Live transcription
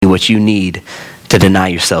what you need to deny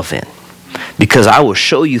yourself in. Because I will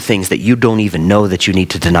show you things that you don't even know that you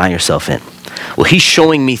need to deny yourself in. Well, he's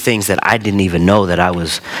showing me things that I didn't even know that I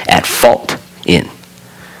was at fault in.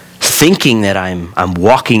 Thinking that I'm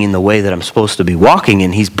walking in the way that I'm supposed to be walking,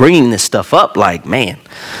 and he's bringing this stuff up like, man,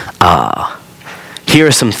 here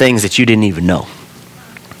are some things that you didn't even know.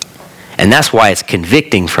 And that's why it's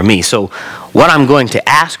convicting for me. So what I'm going to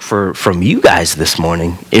ask from you guys this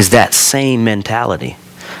morning is that same mentality.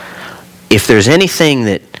 If there's anything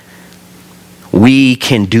that we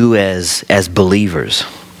can do as believers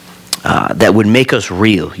that would make us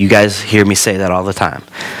real, you guys hear me say that all the time,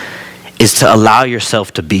 is to allow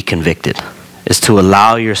yourself to be convicted, is to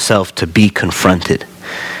allow yourself to be confronted.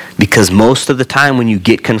 Because most of the time when you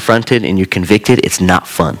get confronted and you're convicted, it's not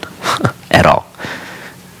fun at all.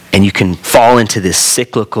 And you can fall into this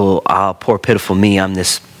cyclical, poor pitiful me, I'm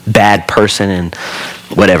this bad person and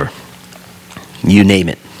whatever. You name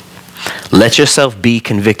it. Let yourself be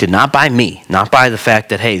convicted, not by me, not by the fact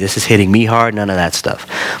that, hey, this is hitting me hard, none of that stuff.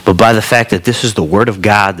 But by the fact that this is the Word of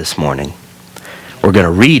God this morning. We're going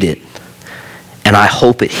to read it, and I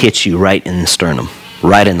hope it hits you right in the sternum,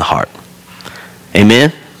 right in the heart.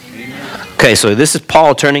 Amen? Amen. Okay, so this is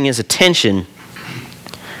Paul turning his attention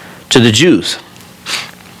to the Jews.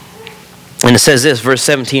 And it says this, verse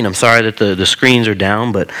 17. I'm sorry that the screens are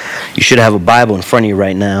down, but you should have a Bible in front of you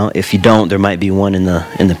right now. If you don't, there might be one in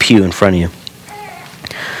the pew in front of you.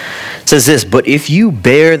 It says this, but if you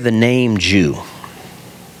bear the name Jew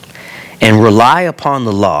and rely upon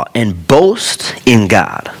the law and boast in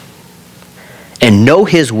God and know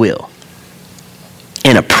his will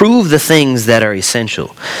and approve the things that are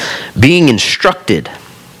essential, being instructed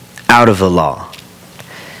out of the law,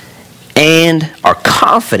 and are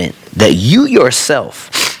confident that you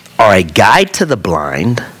yourself are a guide to the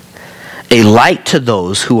blind, a light to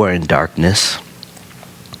those who are in darkness,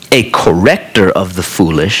 a corrector of the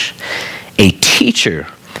foolish, a teacher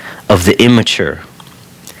of the immature,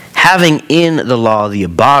 having in the law the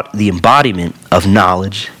embodiment of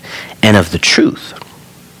knowledge and of the truth.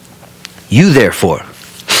 You therefore,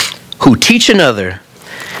 who teach another,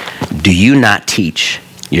 do you not teach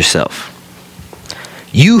yourself?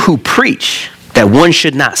 You who preach that one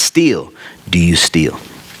should not steal, do you steal?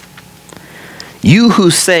 You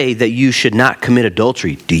who say that you should not commit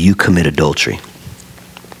adultery, do you commit adultery?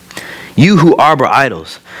 You who harbor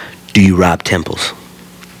idols, do you rob temples?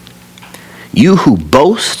 You who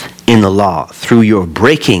boast in the law through your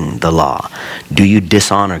breaking the law, do you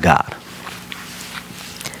dishonor God?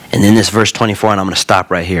 And then this verse 24, and I'm going to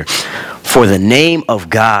stop right here. For the name of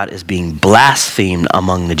God is being blasphemed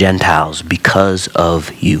among the Gentiles because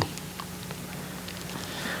of you.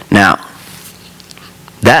 Now,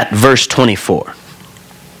 that verse 24.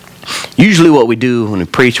 Usually what we do when we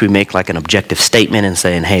preach, we make like an objective statement and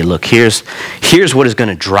saying, hey, look, here's what is going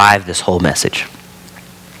to drive this whole message.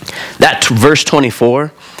 That verse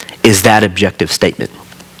 24 is that objective statement.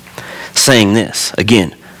 Saying this,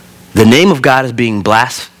 again, the name of God is being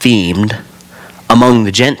blasphemed among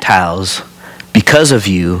the Gentiles because of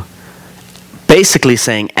you, basically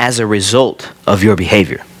saying as a result of your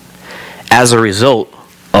behavior, as a result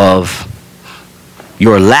of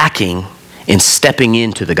your lacking in stepping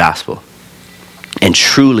into the gospel and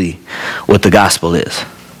truly what the gospel is.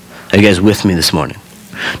 Are you guys with me this morning?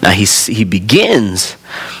 Now he begins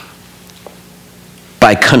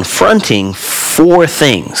by confronting four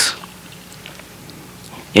things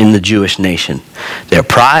in the Jewish nation: their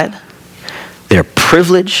pride, their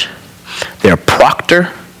privilege, their proctor,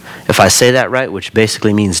 if I say that right, which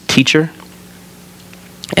basically means teacher,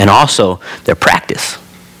 and also their practice.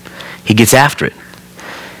 He gets after it.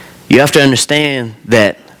 You have to understand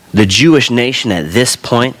that the Jewish nation at this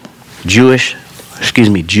point, Jews,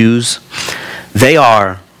 they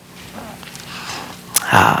are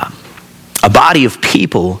a body of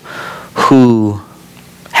people who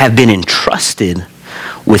have been entrusted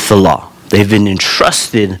with the law. They've been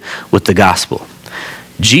entrusted with the gospel.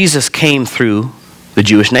 Jesus came through the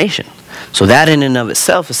Jewish nation. So that in and of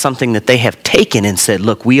itself is something that they have taken and said,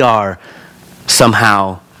 look, we are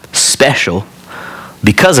somehow special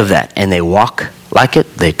because of that. And they walk like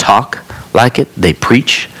it, they talk like it, they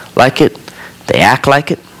preach like it, they act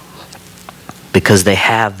like it, because they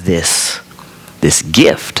have this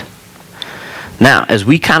gift. Now, as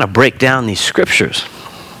we kind of break down these scriptures,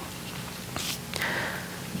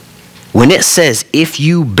 when it says, if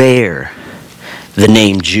you bear the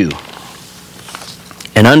name Jew,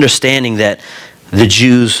 and understanding that the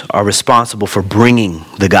Jews are responsible for bringing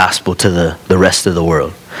the gospel to the rest of the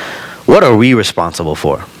world, what are we responsible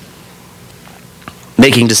for?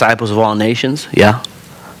 Making disciples of all nations, yeah.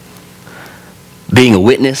 Being a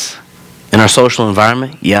witness in our social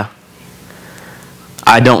environment, yeah.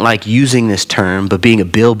 I don't like using this term, but being a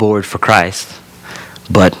billboard for Christ.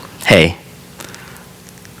 But hey,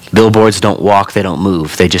 billboards don't walk, they don't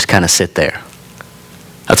move. They just kind of sit there.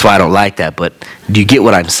 That's why I don't like that, but do you get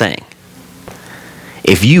what I'm saying?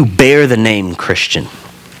 If you bear the name Christian,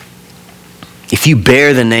 if you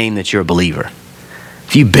bear the name that you're a believer,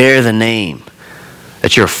 if you bear the name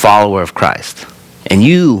that you're a follower of Christ, and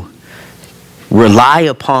you rely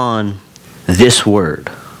upon this word,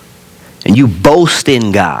 and you boast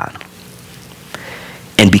in God,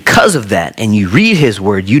 and because of that, and you read his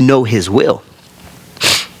word, you know his will,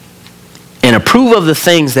 and approve of the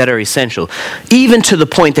things that are essential, even to the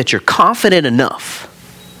point that you're confident enough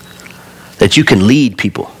that you can lead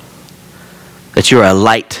people, that you're a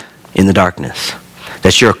light in the darkness,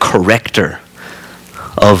 that you're a corrector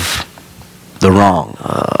of the wrong.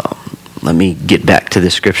 Let me get back to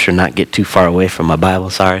this scripture, not get too far away from my Bible,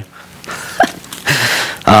 sorry.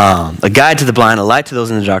 A guide to the blind, a light to those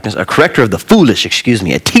in the darkness, a corrector of the foolish,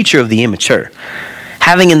 a teacher of the immature,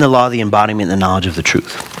 having in the law the embodiment and the knowledge of the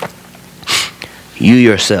truth. You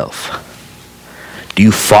yourself, do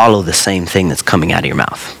you follow the same thing that's coming out of your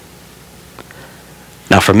mouth?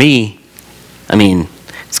 Now for me,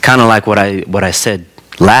 it's kind of like what I said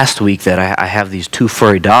last week, that I have these two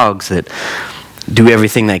furry dogs that do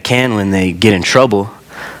everything they can when they get in trouble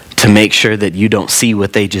to make sure that you don't see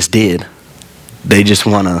what they just did. They just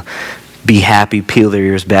want to be happy, peel their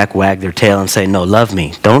ears back, wag their tail, and say, no, love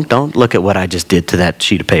me. Don't look at what I just did to that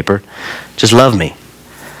sheet of paper. Just love me.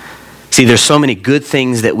 See, there's so many good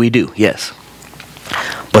things that we do, yes.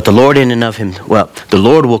 But the Lord in and of him, the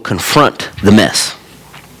Lord will confront the mess.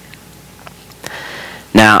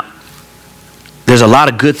 Now, there's a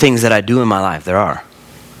lot of good things that I do in my life. There are.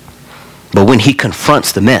 But when he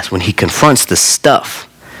confronts the mess, when he confronts the stuff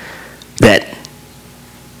that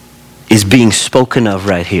is being spoken of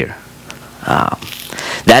right here,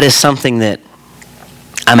 that is something that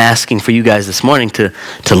I'm asking for you guys this morning to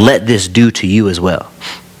let this do to you as well.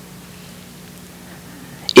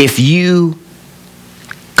 If you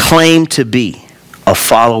claim to be a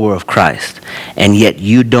follower of Christ, and yet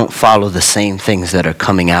you don't follow the same things that are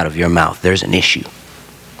coming out of your mouth, there's an issue.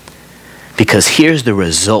 Because here's the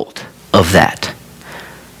result of that.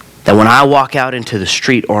 That when I walk out into the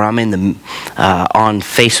street, or I'm on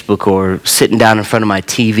Facebook, or sitting down in front of my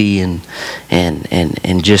TV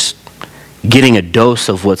and just getting a dose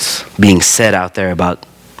of what's being said out there about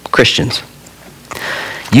Christians,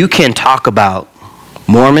 you can talk about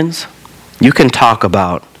Mormons, you can talk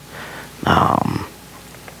about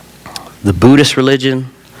the Buddhist religion,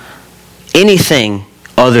 anything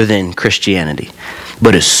other than Christianity.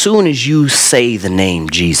 But as soon as you say the name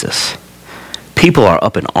Jesus, people are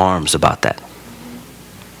up in arms about that.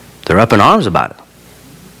 They're up in arms about it.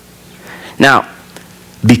 Now,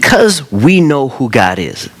 because we know who God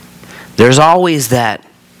is, there's always that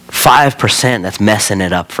 5% that's messing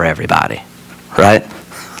it up for everybody, right?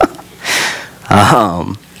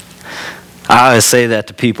 I always say that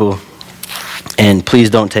to people, and please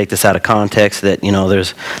don't take this out of context, that,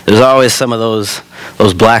 there's always some of those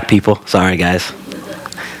black people, sorry guys,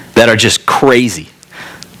 that are just crazy.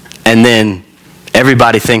 And then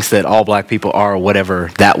everybody thinks that all black people are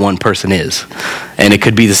whatever that one person is. And it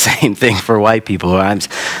could be the same thing for white people.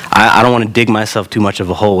 I don't want to dig myself too much of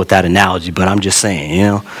a hole with that analogy, but I'm just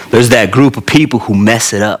saying, there's that group of people who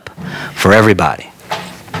mess it up for everybody.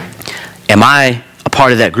 Am I a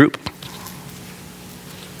part of that group?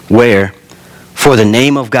 Where, for the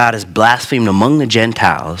name of God is blasphemed among the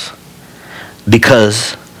Gentiles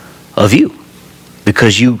because of you.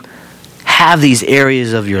 Because you have these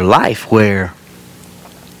areas of your life where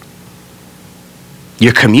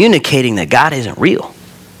you're communicating that God isn't real.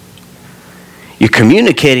 You're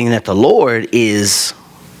communicating that the Lord is,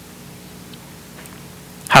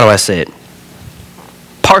 how do I say it?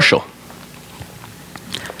 Partial.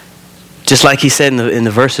 Just like he said in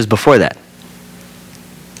the verses before that.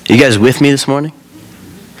 You guys with me this morning?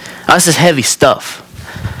 Now, this is heavy stuff.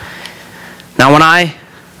 Now, when I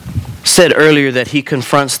said earlier that he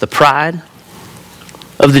confronts the pride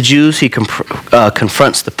of the Jews, he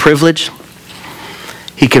confronts the privilege,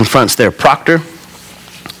 he confronts their proctor,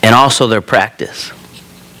 and also their practice.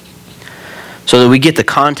 So that we get the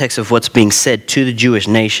context of what's being said to the Jewish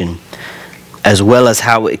nation, as well as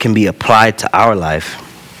how it can be applied to our life.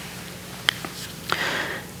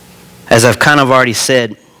 As I've kind of already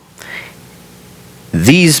said,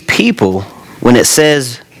 these people, when it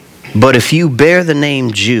says, but if you bear the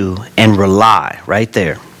name Jew and rely, right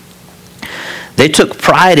there, they took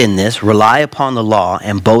pride in this, rely upon the law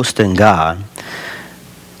and boast in God.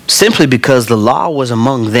 simply because the law was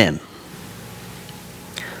among them.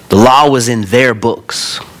 The law was in their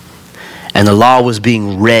books, and the law was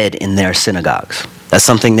being read in their synagogues. That's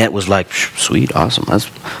something that was like, sweet, awesome.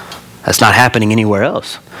 That's not happening anywhere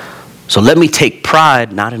else. So let me take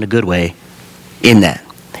pride, not in a good way, in that.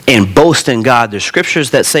 And boast in God. There's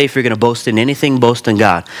scriptures that say if you're going to boast in anything, boast in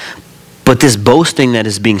God. But this boasting that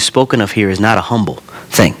is being spoken of here is not a humble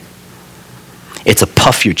thing. It's a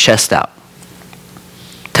puff your chest out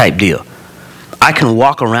type deal. I can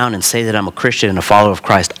walk around and say that I'm a Christian and a follower of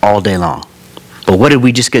Christ all day long. But what did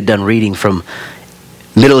we just get done reading from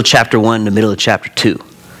middle of chapter 1 to middle of chapter 2?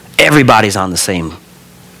 Everybody's on the same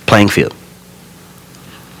playing field.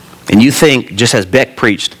 And you think, just as Beck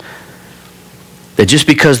preached, that just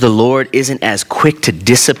because the Lord isn't as quick to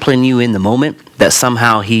discipline you in the moment, that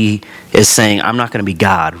somehow he is saying, I'm not going to be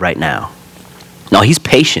God right now. No, he's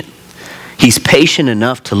patient. He's patient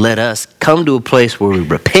enough to let us come to a place where we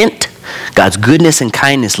repent. God's goodness and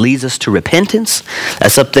kindness leads us to repentance.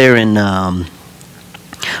 That's up there in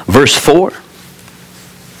verse 4.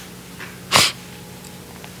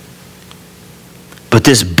 But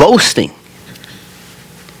this boasting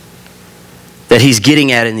that he's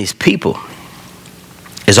getting at in these people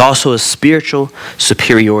is also a spiritual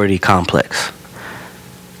superiority complex,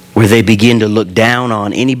 where they begin to look down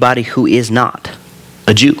on anybody who is not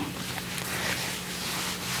a Jew.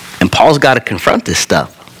 And Paul's got to confront this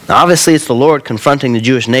stuff. Now, obviously, it's the Lord confronting the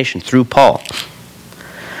Jewish nation through Paul.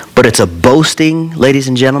 But it's a boasting, ladies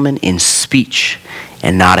and gentlemen, in speech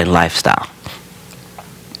and not in lifestyle.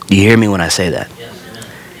 Do you hear me when I say that? Yes.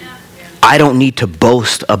 I don't need to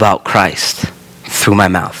boast about Christ through my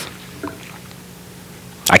mouth.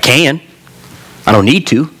 I can. I don't need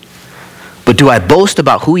to. But do I boast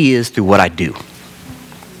about who he is through what I do?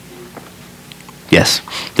 Yes.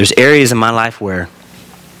 There's areas in my life where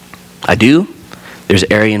I do. There's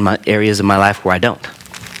areas in my life where I don't.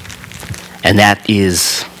 And that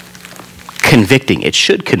is convicting. It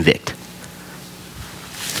should convict.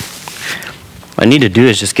 What I need to do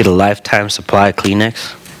is just get a lifetime supply of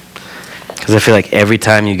Kleenex. Because I feel like every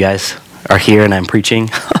time you guys are here and I'm preaching,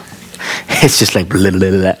 it's just like blah, blah, blah,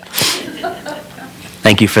 blah.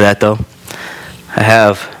 Thank you for that, though. I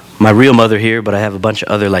have my real mother here, but I have a bunch of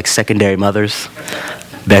other like secondary mothers.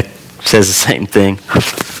 Beck says the same thing.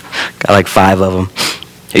 Got like 5 of them.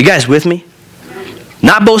 Are you guys with me?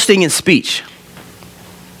 Not boasting in speech,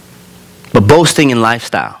 but boasting in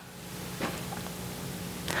lifestyle.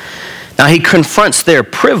 Now he confronts their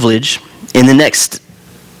privilege in the next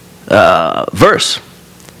verse.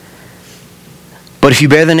 But if you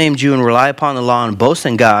bear the name Jew and rely upon the law and boast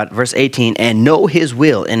in God, verse 18, and know his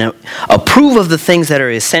will and approve of the things that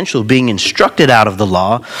are essential, being instructed out of the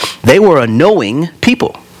law, they were a knowing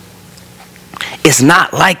people. It's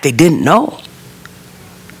not like they didn't know.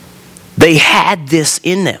 They had this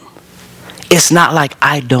in them. It's not like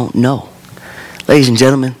I don't know. Ladies and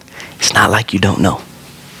gentlemen, it's not like you don't know.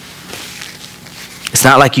 It's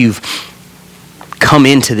not like you've come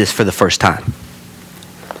into this for the first time.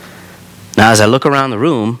 Now, as I look around the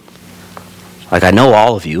room, like I know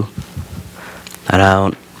all of you, and I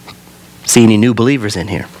don't see any new believers in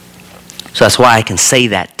here. So that's why I can say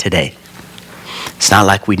that today. It's not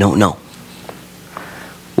like we don't know.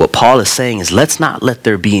 What Paul is saying is, let's not let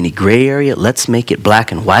there be any gray area. Let's make it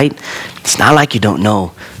black and white. It's not like you don't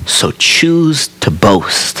know. So choose to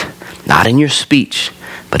boast, not in your speech,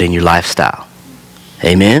 but in your lifestyle.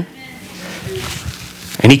 Amen?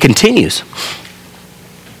 And he continues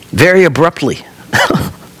very abruptly.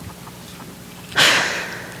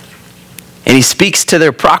 And he speaks to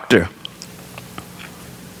their proctor.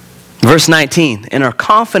 Verse 19, and are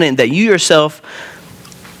confident that you yourself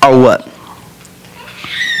are what?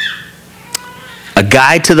 A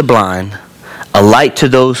guide to the blind, a light to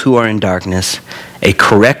those who are in darkness, a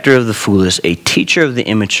corrector of the foolish, a teacher of the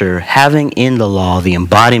immature, having in the law the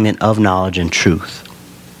embodiment of knowledge and truth.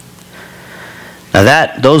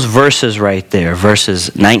 Now those verses right there,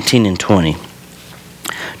 verses 19 and 20,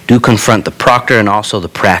 do confront the proctor and also the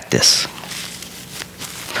practice.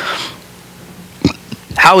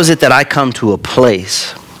 How is it that I come to a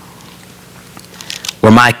place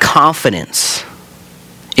where my confidence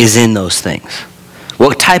is in those things?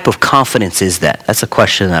 What type of confidence is that? That's a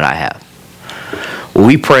question that I have. Well,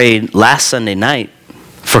 we prayed last Sunday night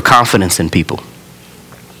for confidence in people.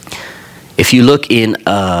 If you look in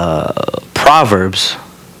Proverbs, I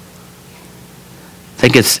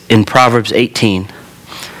think it's in Proverbs 18, it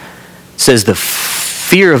says the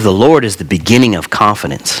fear of the Lord is the beginning of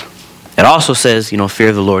confidence. It also says, fear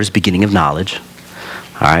of the Lord is the beginning of knowledge.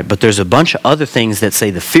 All right, but there's a bunch of other things that say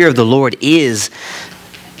the fear of the Lord is,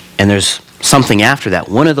 and there's something after that.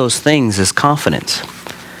 One of those things is confidence.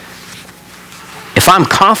 If I'm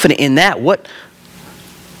confident in that,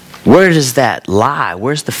 where does that lie?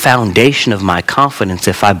 Where's the foundation of my confidence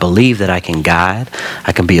if I believe that I can guide,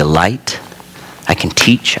 I can be a light, I can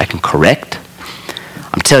teach, I can correct?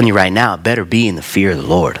 I'm telling you right now, it better be in the fear of the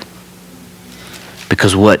Lord.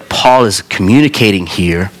 Because what Paul is communicating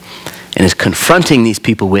here and is confronting these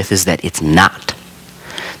people with is that it's not.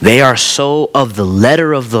 They are so of the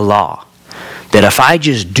letter of the law that if I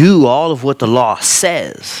just do all of what the law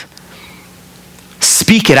says,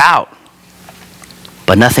 speak it out,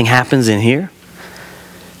 but nothing happens in here.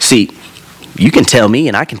 See, you can tell me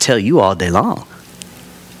and I can tell you all day long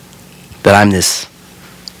that I'm this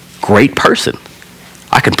great person.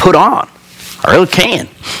 I can put on. I really can.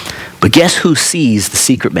 But guess who sees the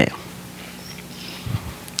secret man?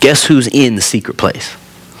 Guess who's in the secret place?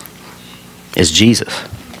 It's Jesus.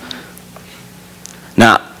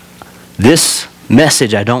 Now, this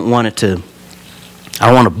message, I don't want to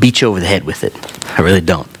beat you over the head with it. I really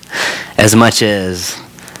don't. As much as,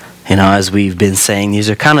 as we've been saying, these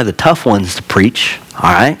are kind of the tough ones to preach,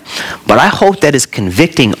 all right? But I hope that is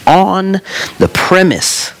convicting on the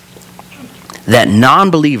premise that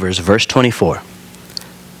non-believers, verse 24,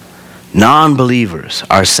 non-believers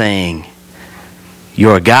are saying,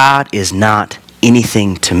 your God is not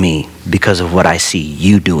anything to me because of what I see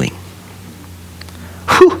you doing.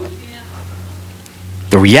 Whew.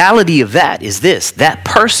 The reality of that is this. That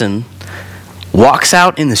person walks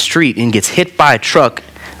out in the street and gets hit by a truck.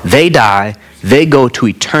 They die. They go to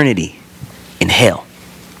eternity in hell.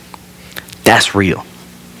 That's real.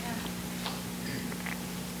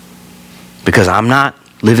 Because I'm not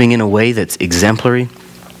living in a way that's exemplary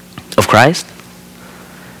of Christ.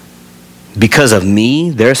 Because of me,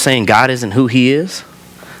 they're saying God isn't who he is.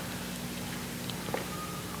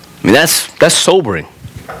 I mean, that's sobering.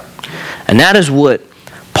 And that is what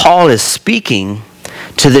Paul is speaking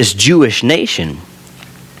to this Jewish nation.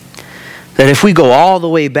 That if we go all the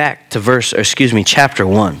way back to chapter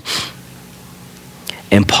 1,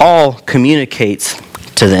 and Paul communicates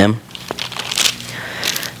to them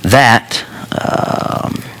that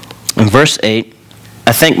in verse 8,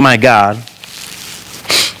 I thank my God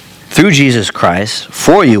through Jesus Christ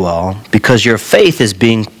for you all, because your faith is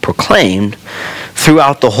being proclaimed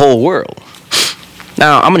throughout the whole world.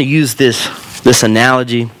 Now, I'm going to use this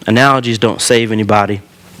analogy. Analogies don't save anybody.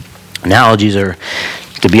 Analogies are,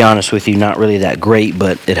 to be honest with you, not really that great,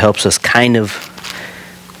 but it helps us kind of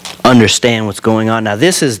understand what's going on. Now,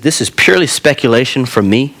 this is purely speculation from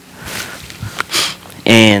me,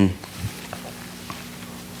 and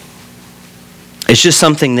it's just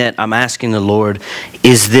something that I'm asking the Lord,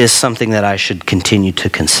 is this something that I should continue to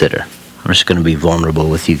consider? I'm just going to be vulnerable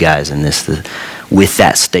with you guys in this, with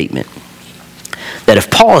that statement. That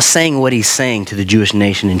if Paul is saying what he's saying to the Jewish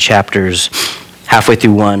nation in chapters halfway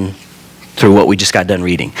through 1 through what we just got done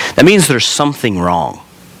reading, that means there's something wrong.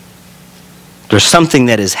 There's something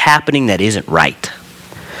that is happening that isn't right.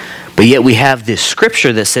 But yet we have this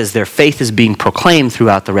scripture that says their faith is being proclaimed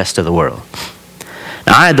throughout the rest of the world.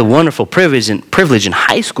 Now, I had the wonderful privilege in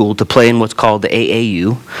high school to play in what's called the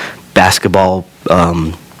AAU, basketball.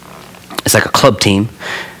 It's like a club team.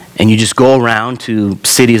 And you just go around to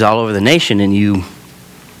cities all over the nation and you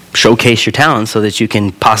showcase your talent so that you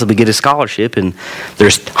can possibly get a scholarship. And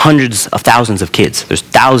there's hundreds of thousands of kids. There's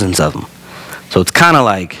thousands of them. So it's kind of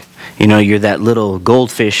like, you're that little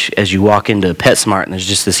goldfish as you walk into PetSmart and there's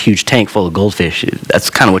just this huge tank full of goldfish. That's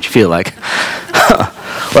kind of what you feel like.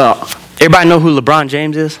 Well, everybody know who LeBron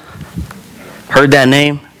James is? Heard that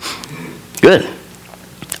name? Good.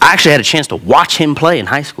 I actually had a chance to watch him play in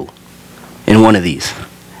high school in one of these.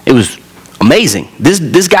 It was amazing.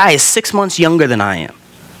 This guy is 6 months younger than I am.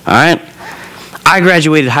 All right? I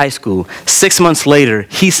graduated high school. 6 months later,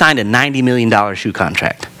 he signed a $90 million shoe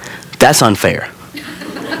contract. That's unfair.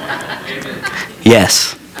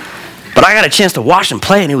 Yes. But I got a chance to watch him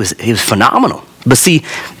play, and it was phenomenal. But see,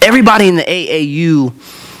 everybody in the AAU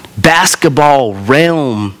basketball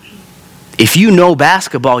realm, if you know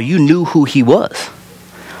basketball, you knew who he was.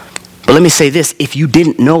 But let me say this, if you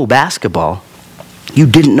didn't know basketball, you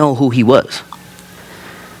didn't know who he was.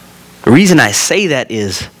 The reason I say that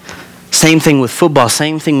is same thing with football,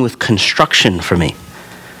 same thing with construction for me.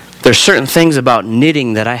 There's certain things about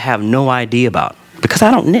knitting that I have no idea about because I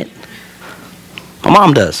don't knit. My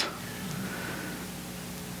mom does.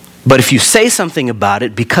 But if you say something about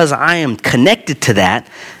it because I am connected to that,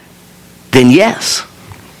 then yes.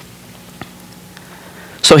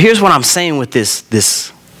 So here's what I'm saying with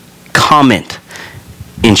this comment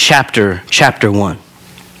in chapter 1.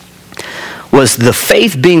 Was the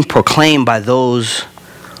faith being proclaimed by those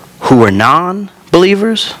who were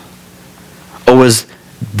non-believers? Or was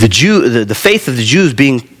the faith of the Jews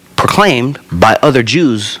being proclaimed by other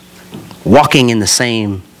Jews walking in the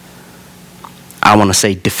same, I want to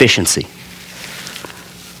say, deficiency?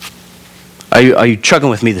 Are you chugging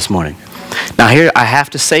with me this morning? Now here, I have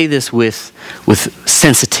to say this with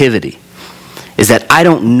sensitivity, is that I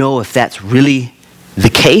don't know if that's really the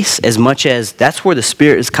case, as much as that's where the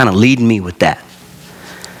Spirit is kind of leading me with that.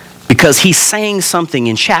 Because he's saying something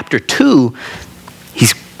in chapter 2, he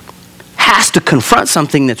has to confront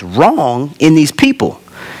something that's wrong in these people.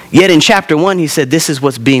 Yet in chapter 1, he said, this is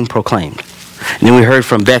what's being proclaimed. And then we heard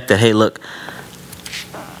from Beck that, hey, look,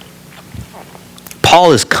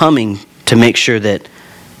 Paul is coming to make sure that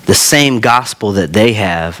the same gospel that they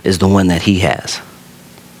have is the one that he has.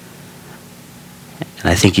 And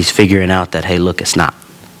I think he's figuring out that, hey, look, it's not.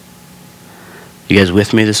 You guys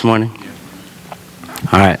with me this morning?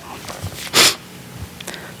 All right.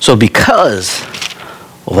 So because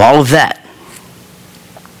of all of that,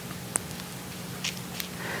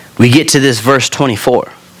 we get to this verse 24,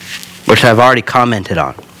 which I've already commented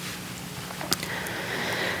on.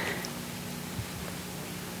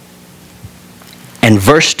 And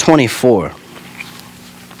verse 24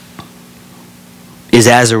 is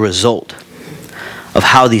as a result of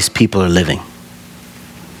how these people are living.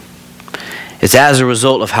 It's as a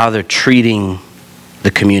result of how they're treating the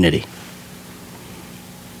community.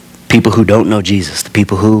 People who don't know Jesus, the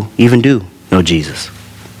people who even do know Jesus.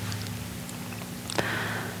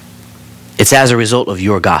 It's as a result of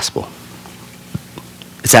your gospel.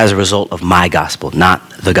 It's as a result of my gospel, not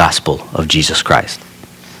the gospel of Jesus Christ.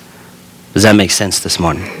 Does that make sense this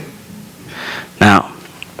morning? Now,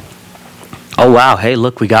 oh wow, hey,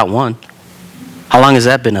 look, we got one. How long has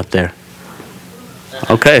that been up there?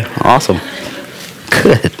 Okay, awesome.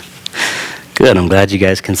 Good. Good, I'm glad you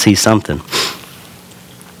guys can see something.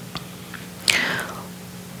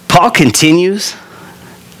 Paul continues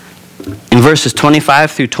in verses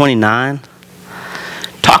 25 through 29,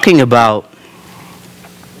 talking about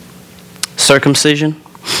circumcision.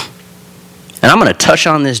 And I'm going to touch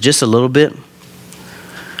on this just a little bit,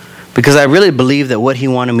 because I really believe that what he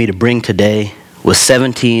wanted me to bring today was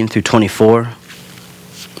 17 through 24.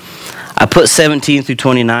 I put 17 through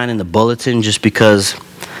 29 in the bulletin just because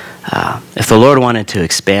if the Lord wanted to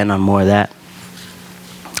expand on more of that,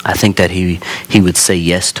 I think that he would say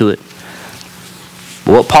yes to it.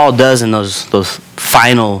 But what Paul does in those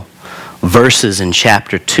final verses in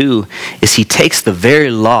chapter 2 is he takes the very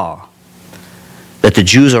law that the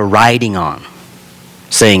Jews are riding on,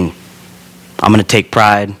 saying, I'm going to take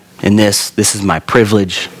pride in this. This is my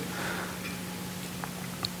privilege.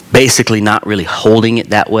 Basically not really holding it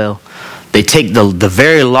that well. They take the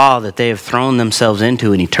very law that they have thrown themselves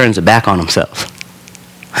into, and he turns it back on himself.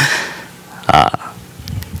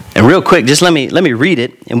 And real quick, just let me read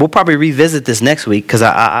it, and we'll probably revisit this next week because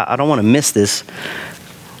I don't want to miss this.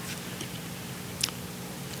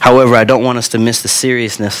 However, I don't want us to miss the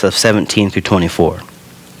seriousness of 17 through 24. It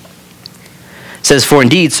says, for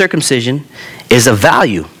indeed circumcision is of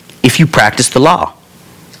value if you practice the law.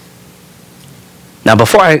 Now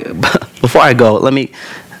before I go, let me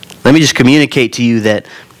just communicate to you that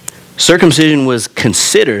circumcision was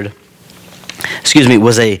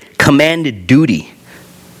was a commanded duty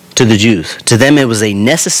to the Jews. To them it was a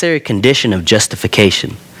necessary condition of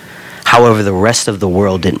justification. However, the rest of the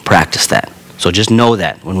world didn't practice that. So just know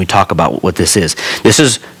that when we talk about what this is. This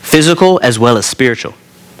is physical as well as spiritual.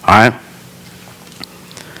 All right?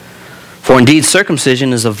 For indeed,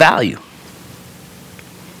 circumcision is of value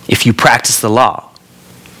if you practice the law.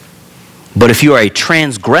 But if you are a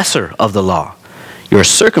transgressor of the law, your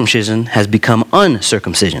circumcision has become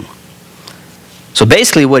uncircumcision. So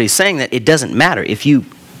basically what he's saying, that it doesn't matter. If you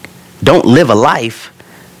don't live a life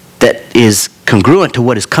that is congruent to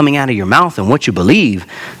what is coming out of your mouth and what you believe,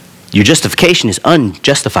 your justification is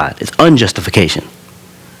unjustified. It's unjustification.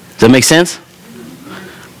 Does that make sense?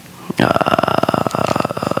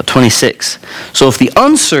 26. So if the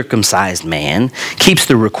uncircumcised man keeps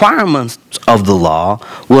the requirements of the law,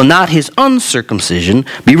 will not his uncircumcision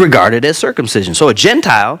be regarded as circumcision? So a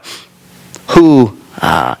Gentile who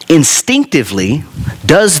instinctively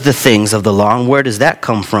does the things of the law, and where does that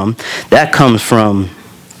come from? That comes from,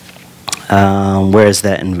 where is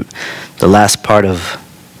that in the last part of,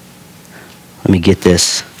 let me get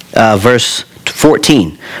this, verse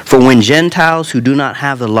 14. For when Gentiles who do not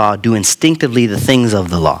have the law do instinctively the things of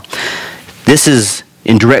the law. This is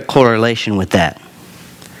in direct correlation with that.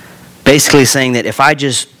 Basically saying that if I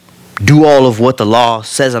just do all of what the law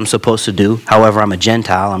says I'm supposed to do, however I'm a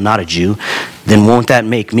Gentile, I'm not a Jew, then won't that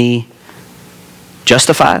make me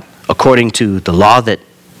justified according to the law that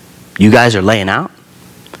You guys are laying out?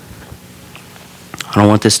 I don't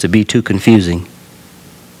want this to be too confusing.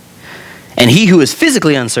 And he who is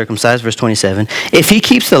physically uncircumcised, verse 27, if he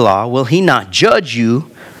keeps the law, will he not judge you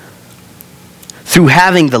through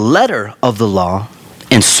having the letter of the law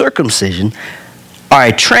and circumcision are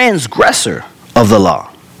a transgressor of the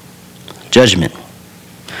law? Judgment.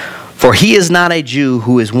 For he is not a Jew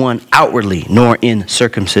who is one outwardly, nor in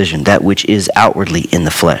circumcision, that which is outwardly in the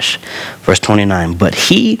flesh. Verse 29, but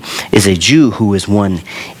he is a Jew who is one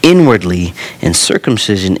inwardly, and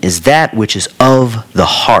circumcision is that which is of the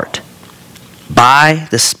heart, by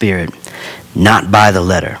the Spirit, not by the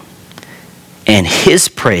letter. And his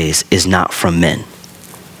praise is not from men,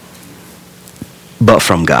 but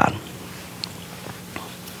from God.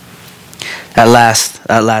 That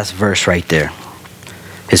last verse right there.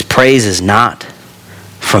 His praise is not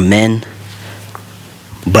from men,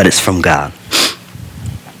 but it's from God.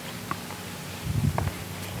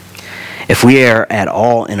 If we are at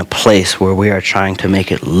all in a place where we are trying to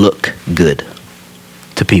make it look good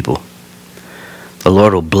to people, the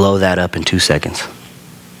Lord will blow that up in 2 seconds.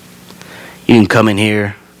 You can come in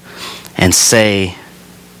here and say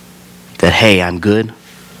that, hey, I'm good.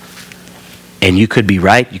 And you could be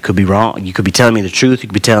right, you could be wrong, you could be telling me the truth, you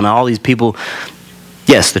could be telling all these people,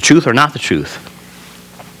 yes, the truth or not the truth.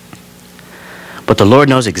 But the Lord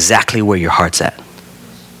knows exactly where your heart's at.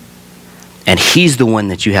 And he's the one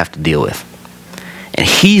that you have to deal with. And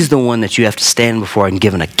he's the one that you have to stand before and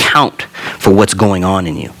give an account for what's going on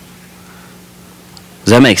in you.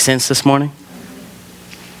 Does that make sense this morning?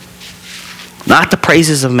 Not the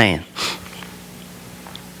praises of man.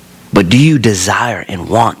 But do you desire and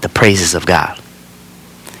want the praises of God?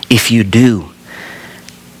 If you do,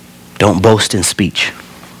 don't boast in speech.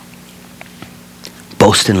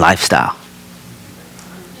 Boast in lifestyle.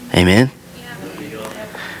 Amen?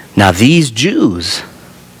 Now these Jews,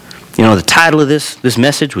 the title of this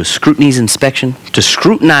message was Scrutiny's Inspection. To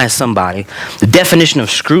scrutinize somebody, the definition of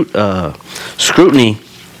scrutiny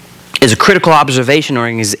is a critical observation or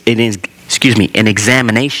an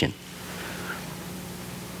examination.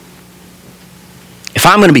 If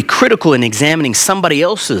I'm going to be critical in examining somebody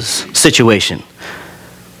else's situation,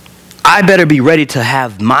 I better be ready to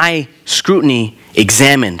have my scrutiny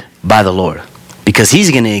examined by the Lord, because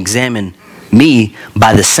he's going to examine me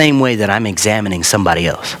by the same way that I'm examining somebody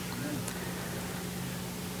else.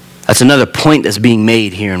 That's another point that's being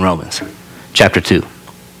made here in Romans chapter 2.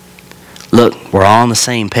 Look, we're all on the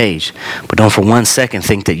same page, but don't for 1 second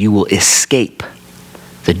think that you will escape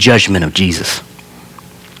the judgment of Jesus.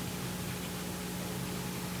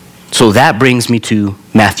 So that brings me to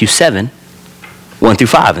Matthew 7, 1 through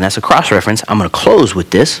 5, and that's a cross-reference. I'm going to close with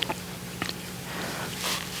this.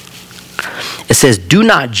 It says, do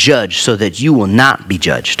not judge so that you will not be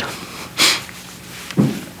judged.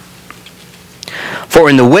 For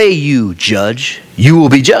in the way you judge, you will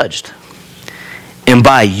be judged. And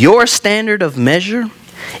by your standard of measure,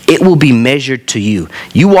 it will be measured to you.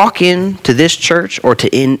 You walk into this church or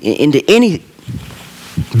into any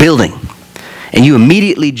building, and you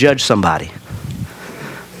immediately judge somebody.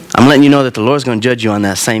 I'm letting you know that the Lord's going to judge you on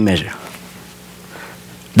that same measure.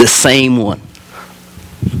 The same one.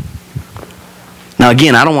 Now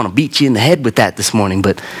again, I don't want to beat you in the head with that this morning,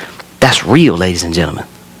 but that's real, ladies and gentlemen.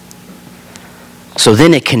 So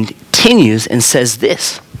then it continues and says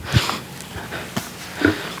this.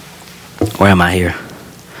 Where am I here?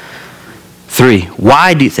 3.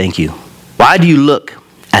 Why do you look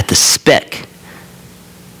at the speck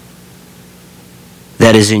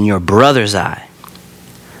that is in your brother's eye,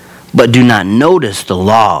 but do not notice the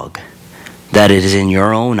log that is in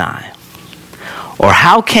your own eye? Or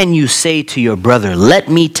how can you say to your brother, let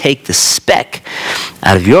me take the speck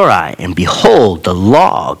out of your eye, and behold, the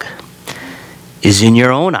log is in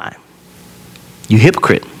your own eye? You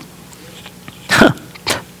hypocrite.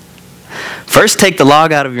 First take the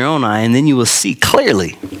log out of your own eye, and then you will see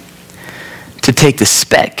clearly to take the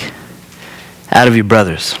speck out of your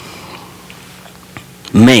brother's.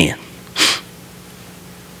 Man.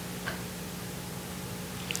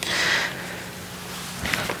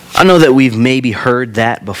 I know that we've maybe heard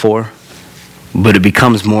that before, but it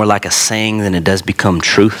becomes more like a saying than it does become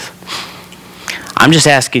truth. I'm just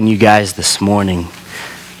asking you guys this morning,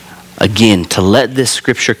 again, to let this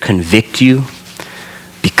scripture convict you,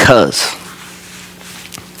 because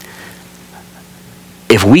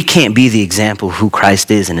if we can't be the example of who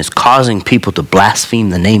Christ is and is causing people to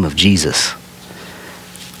blaspheme the name of Jesus,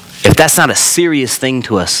 if that's not a serious thing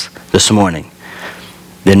to us this morning,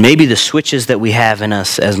 then maybe the switches that we have in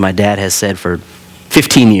us, as my dad has said for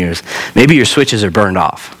 15 years, maybe your switches are burned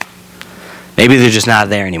off. Maybe they're just not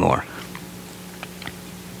there anymore.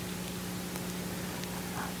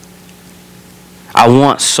 I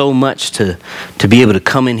want so much to be able to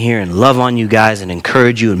come in here and love on you guys and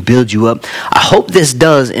encourage you and build you up. I hope this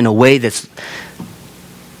does in a way that's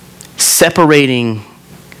separating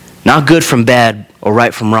not good from bad or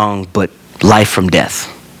right from wrong, but life from death.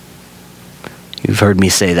 You've heard me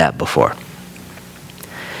say that before.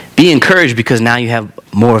 Be encouraged because now you have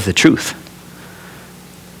more of the truth.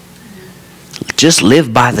 Just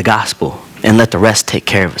live by the gospel and let the rest take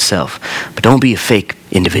care of itself. But don't be a fake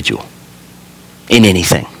individual in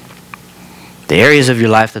anything. The areas of your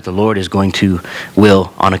life that the Lord is going to,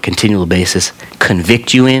 will, on a continual basis,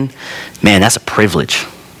 convict you in, man, that's a privilege.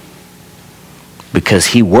 Because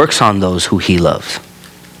he works on those who he loves.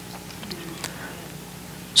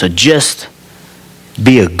 So just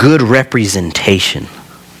be a good representation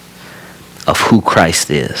of who Christ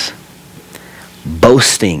is.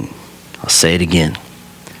 Boasting, I'll say it again,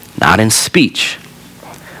 not in speech,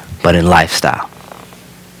 but in lifestyle.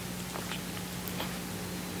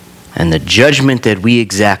 And the judgment that we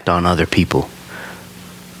exact on other people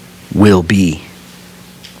will be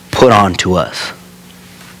put on to us.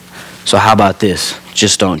 So how about this?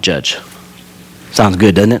 Just don't judge. Sounds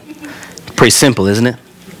good, doesn't it? Pretty simple, isn't it?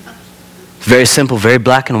 Very simple, very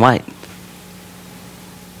black and white.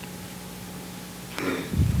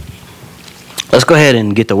 Let's go ahead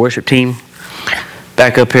and get the worship team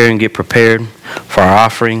back up here and get prepared for our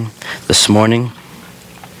offering this morning.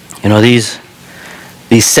 You know, these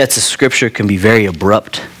sets of scripture can be very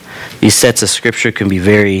abrupt. These sets of scripture can be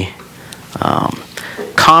very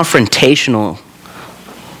confrontational.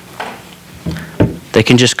 They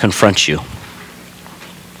can just confront you.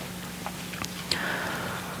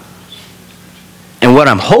 And what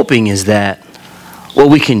I'm hoping is that what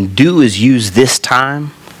we can do is use this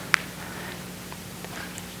time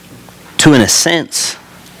to, in a sense,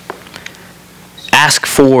 ask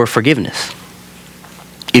for forgiveness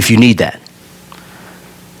if you need that.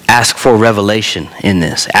 Ask for revelation in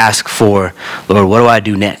this. Ask for, Lord, what do I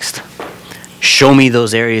do next? Show me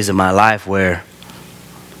those areas of my life where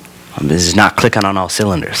this is not clicking on all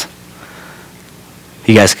cylinders.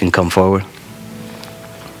 You guys can come forward.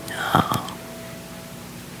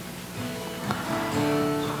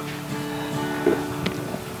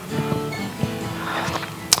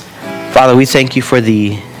 Father, we thank you for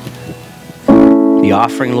the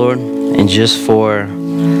offering, Lord, and just for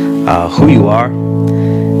who you are.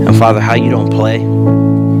 And Father, how you don't play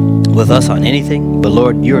with us on anything. But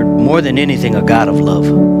Lord, you're more than anything a God of love.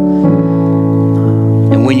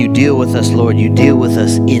 And when you deal with us, Lord, you deal with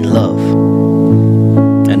us in love.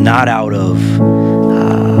 And not out of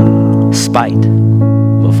spite.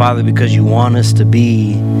 But Father, because you want us to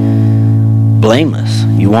be blameless.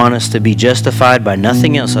 You want us to be justified by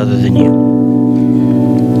nothing else other than you.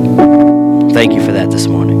 Thank you for that this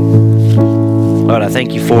morning. Lord, I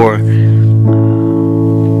thank you for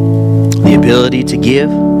the ability to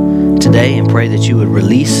give today and pray that you would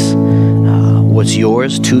release what's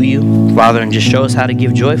yours to you, Father, and just show us how to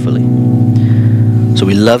give joyfully. So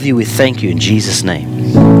we love you. We thank you in Jesus'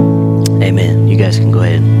 name. Amen. You guys can go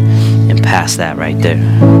ahead and pass that right there.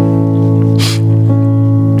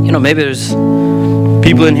 You know, maybe there's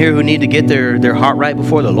people in here who need to get their heart right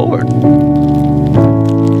before the Lord.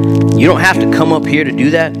 You don't have to come up here to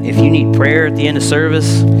do that. If you need prayer at the end of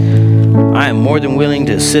service, I am more than willing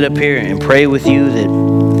to sit up here and pray with you that,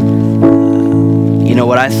 you know,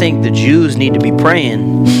 what I think the Jews need to be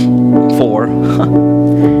praying for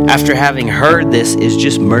after having heard this is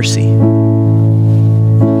just mercy.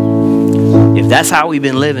 If that's how we've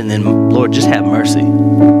been living, then Lord, just have mercy.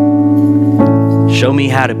 Show me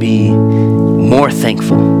how to be more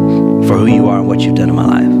thankful for who you are and what you've done in my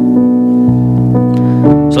life.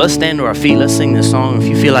 So let's stand to our feet. Let's sing this song. If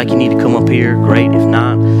you feel like you need to come up here, great. If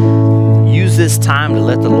not, use this time to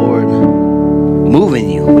let the Lord move in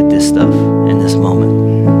you with this stuff in this moment.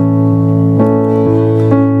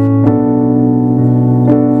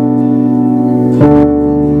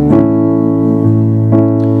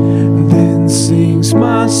 Then sings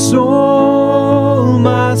my soul,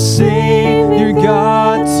 my Savior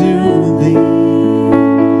God, to thee.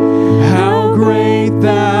 How great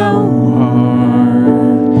thou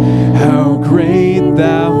art, how great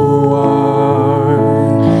thou art.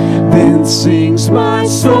 Then sings my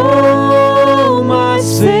soul, my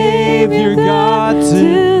Savior God,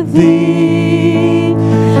 to thee.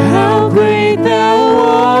 How great thou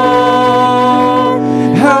art,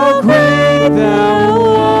 how great thou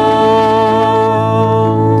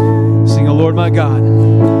art. Sing, O Lord my God.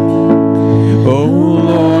 O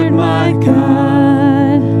Lord my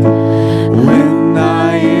God, when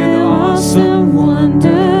I in awesome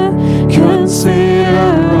wonder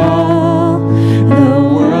consider all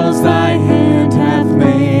the worlds thy hand hath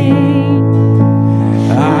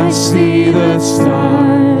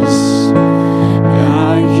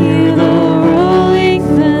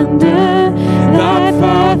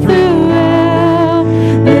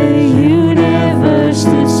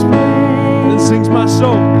my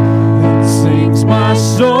soul. Then sings my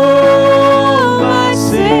soul, my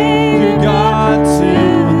Savior God,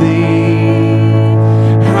 to thee.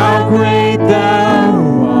 How great thou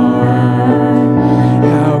art,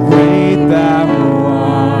 how great thou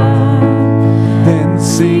art. Then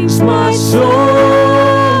sings my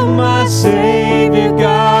soul, my Savior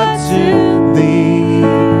God, to thee.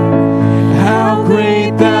 How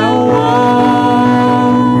great thou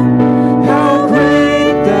art, how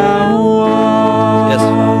great thou art. Yes,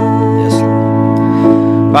 Father. Yes,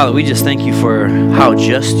 Lord. Father, we just thank you for how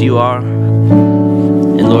just you are.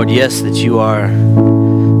 And Lord, yes, that you are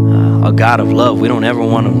a God of love. We don't ever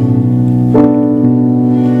want to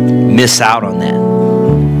miss out on that.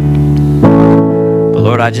 But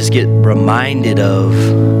Lord, I just get reminded of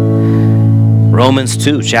Romans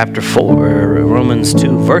 2, chapter 4, or Romans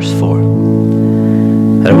 2, verse 4.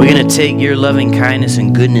 That we're going to take your loving kindness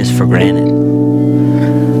and goodness for granted.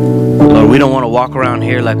 Lord, we don't want to walk around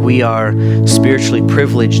here like we are spiritually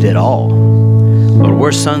privileged at all. Lord,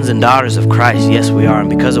 we're sons and daughters of Christ. Yes, we are. And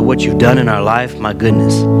because of what you've done in our life, my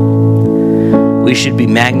goodness, we should be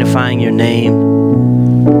magnifying your name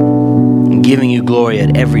and giving you glory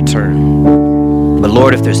at every turn. But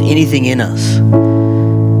Lord, if there's anything in us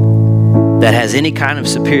that has any kind of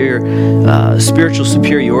spiritual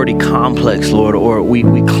superiority complex, Lord, or we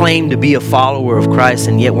claim to be a follower of Christ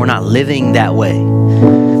and yet we're not living that way,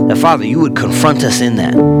 that Father, you would confront us in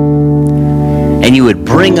that. And you would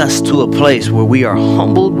bring us to a place where we are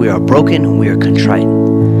humbled, we are broken, and we are contrite.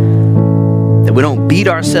 That we don't beat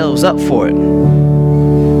ourselves up for it.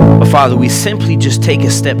 But Father, we simply just take a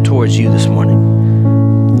step towards you this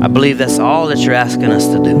morning. I believe that's all that you're asking us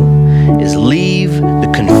to do, is leave the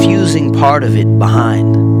confusing part of it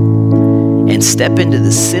behind and step into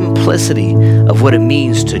the simplicity of what it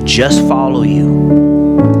means to just follow you.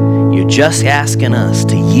 You're just asking us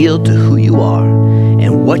to yield to who you are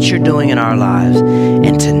and what you're doing in our lives,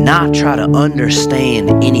 and to not try to understand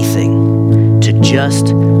anything, to just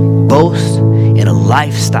boast in a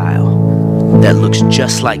lifestyle that looks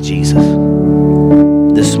just like Jesus.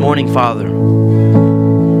 This morning, Father,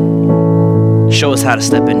 show us how to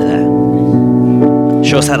step into that.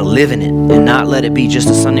 Show us how to live in it and not let it be just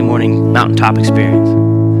a Sunday morning mountaintop experience,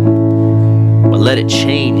 but let it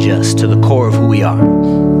change us to the core of who we are.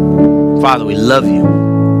 Father, we love you.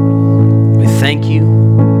 We thank you.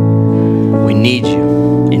 We need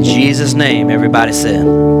you. In Jesus' name, everybody said,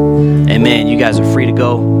 amen. You guys are free to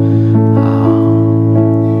go. Take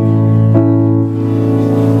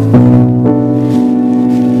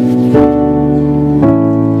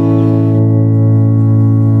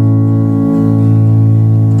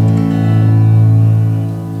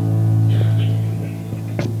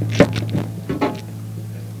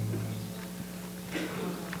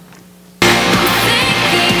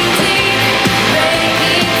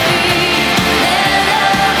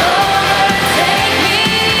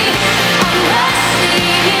me, I'm rushing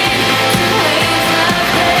in.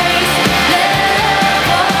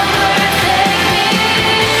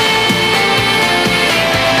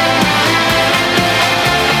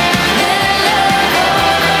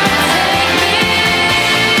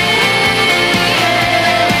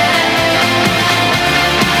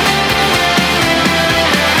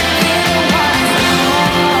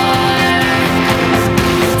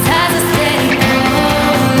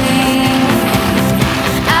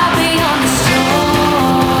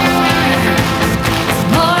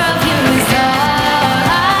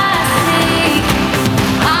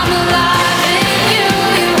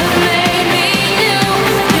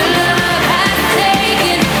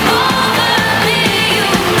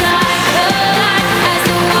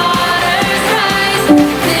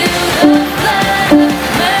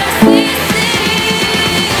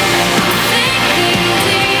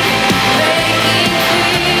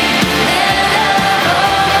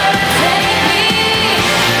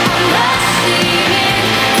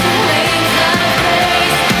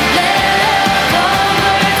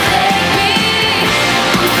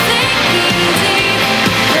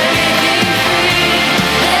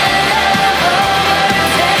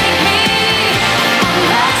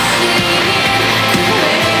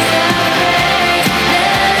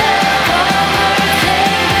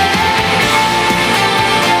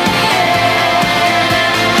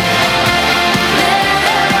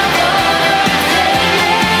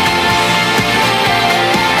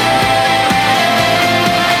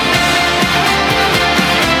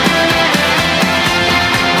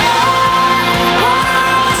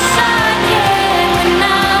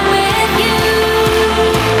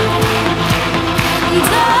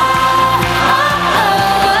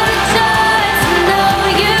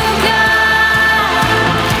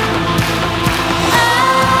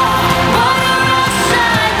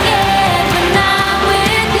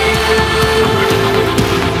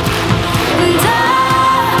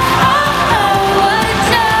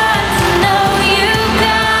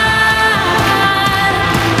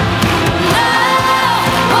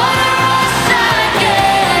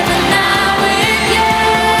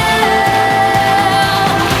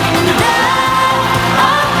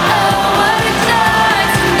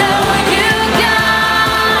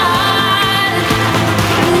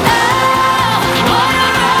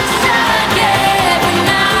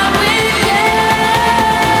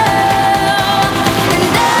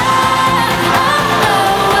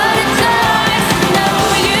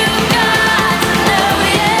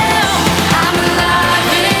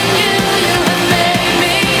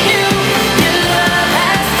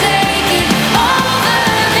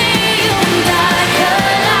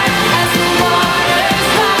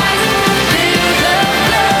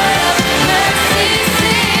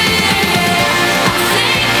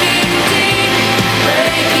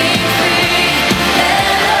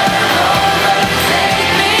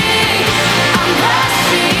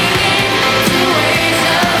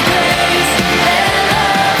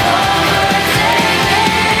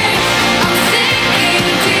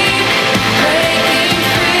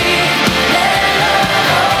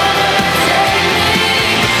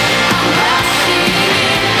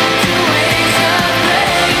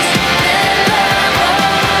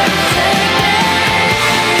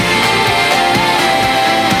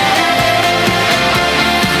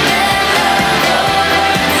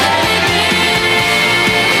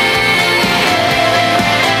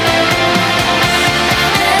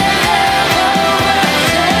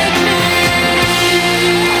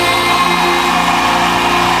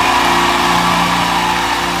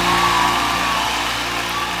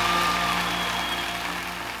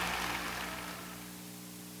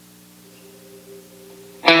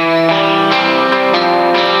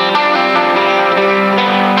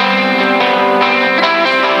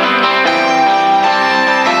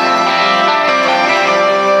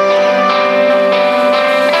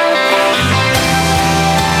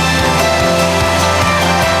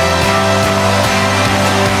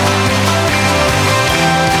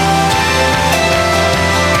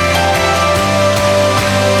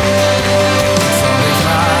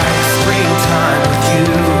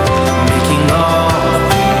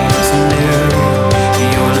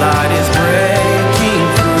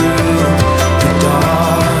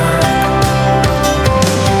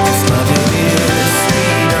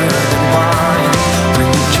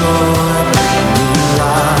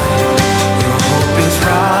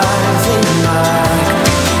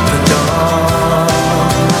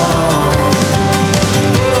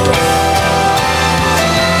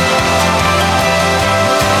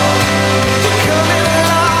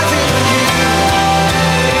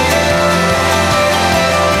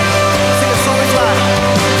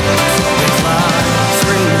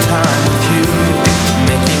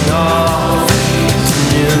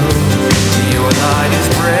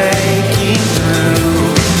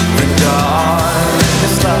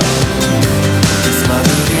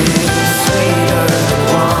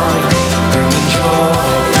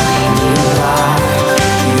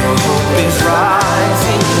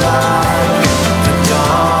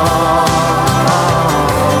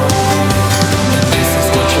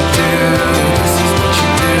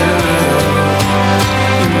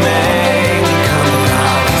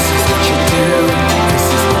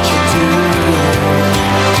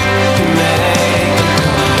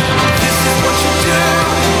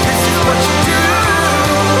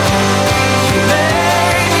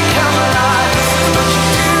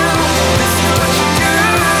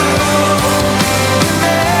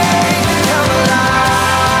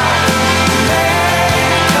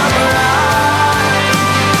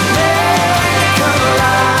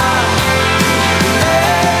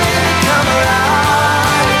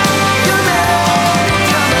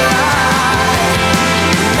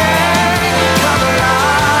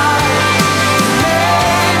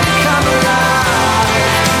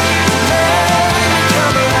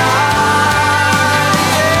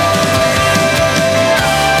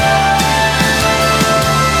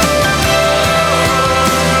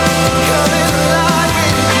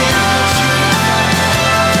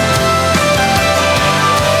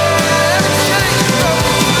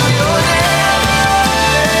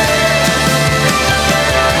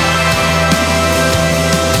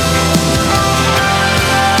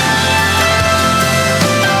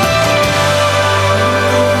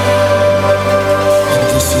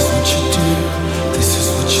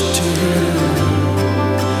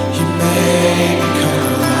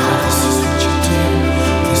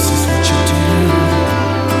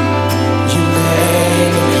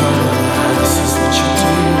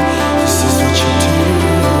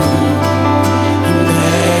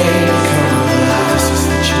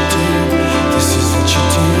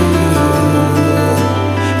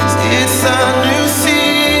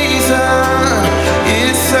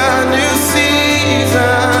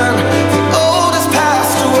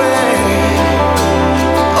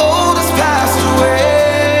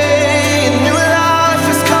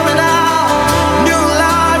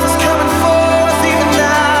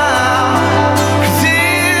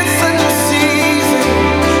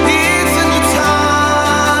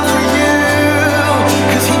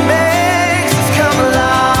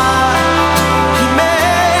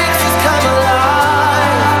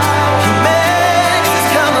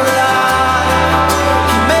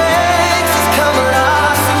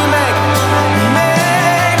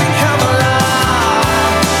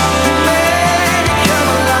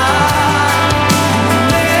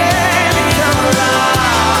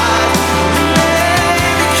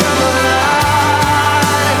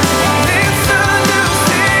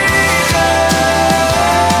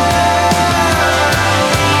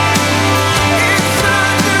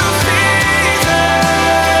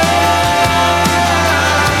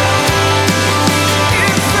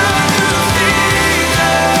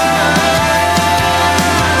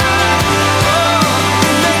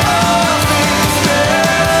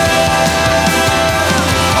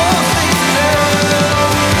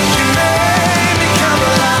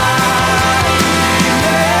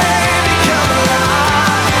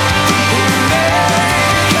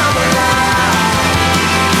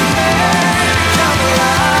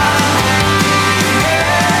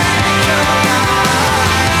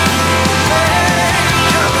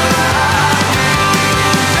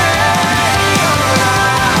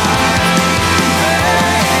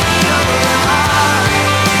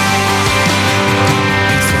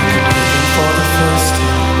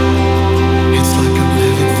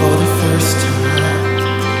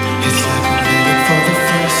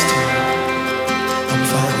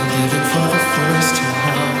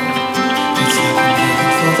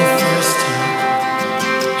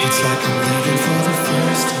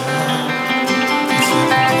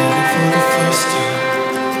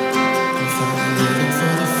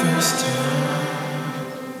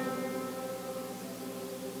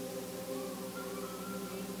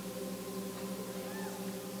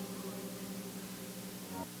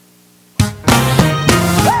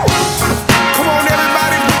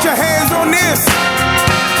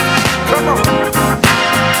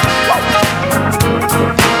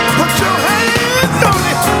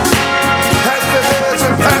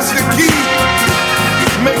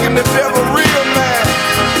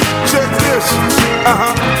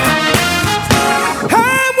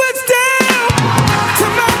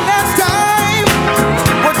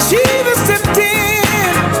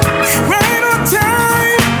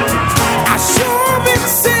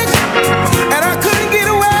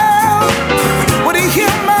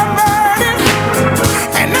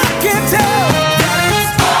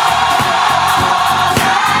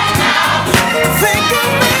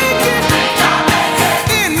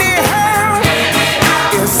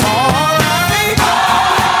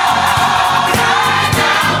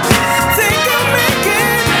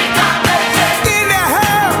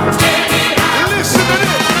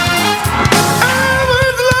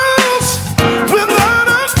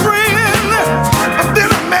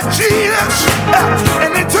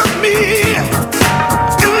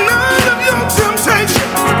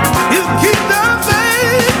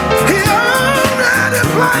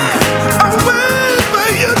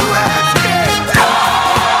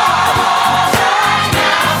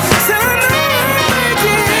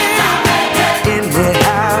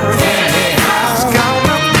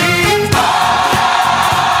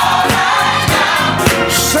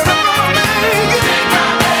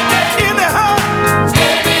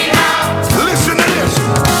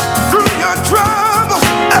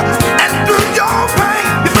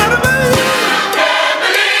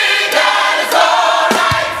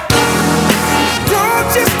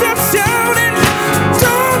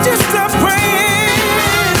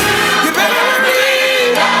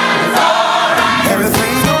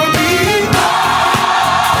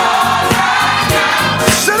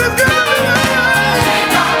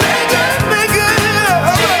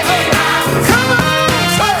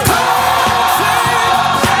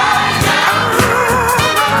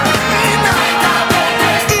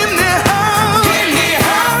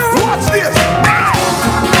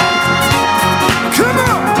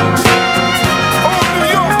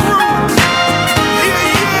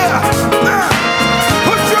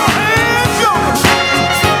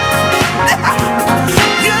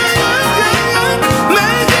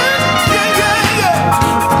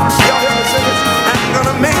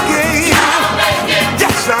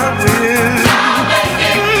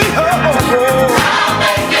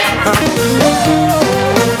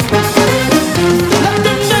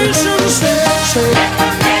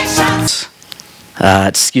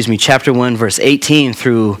 chapter 1, verse 18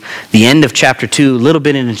 through the end of chapter 2, a little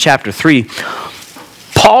bit into chapter 3,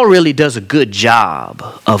 Paul really does a good job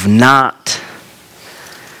of not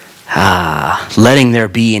letting there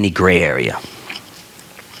be any gray area.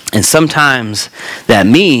 And sometimes that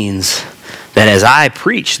means that as I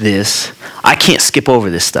preach this, I can't skip over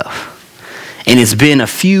this stuff. And it's been a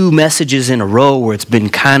few messages in a row where it's been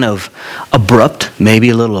kind of abrupt, maybe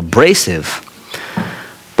a little abrasive.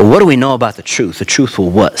 But what do we know about the truth? The truth will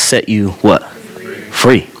what? Set you what?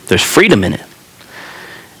 Free. There's freedom in it.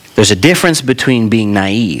 There's a difference between being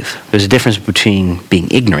naive. There's a difference between being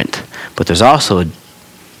ignorant. But there's also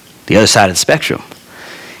the other side of the spectrum.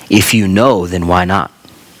 If you know, then why not?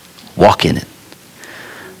 Walk in it.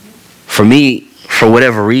 For me, for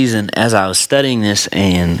whatever reason, as I was studying this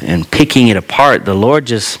and picking it apart, the Lord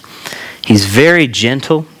He's very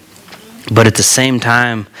gentle, but at the same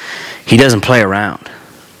time, He doesn't play around.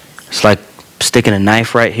 It's like sticking a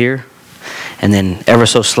knife right here, and then ever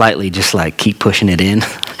so slightly just like keep pushing it in.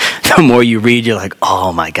 The more you read, you're like,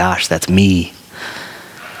 oh my gosh, that's me.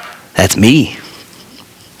 That's me.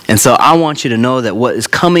 And so I want you to know that what is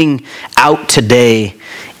coming out today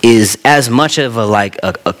is as much of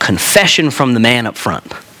a confession from the man up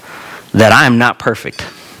front that I am not perfect.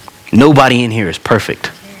 Nobody in here is perfect.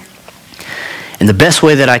 And the best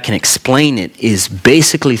way that I can explain it is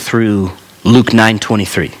basically through Luke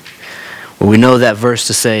 9:23, where we know that verse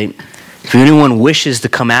to say, if anyone wishes to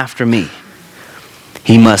come after me,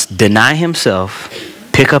 he must deny himself,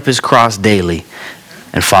 pick up his cross daily,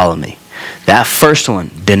 and follow me. That first one,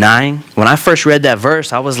 denying, when I first read that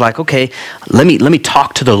verse, I was like, okay, let me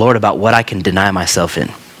talk to the Lord about what I can deny myself in.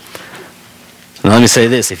 And let me say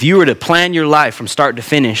this, if you were to plan your life from start to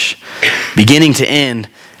finish, beginning to end,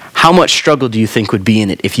 how much struggle do you think would be in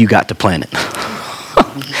it if you got to plan it?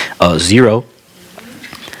 0.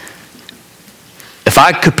 If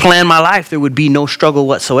I could plan my life, there would be no struggle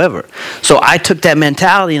whatsoever. So I took that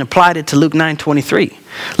mentality and applied it to Luke 9:23.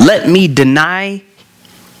 Let me deny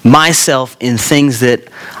myself in things that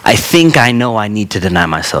I think I know I need to deny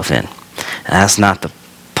myself in. And that's not the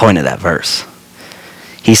point of that verse.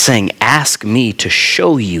 He's saying, ask me to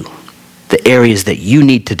show you the areas that you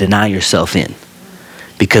need to deny yourself in.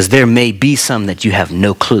 Because there may be some that you have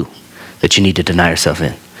no clue that you need to deny yourself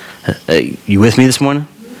in. You with me this morning?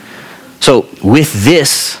 So with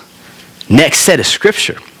this next set of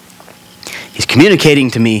scripture, he's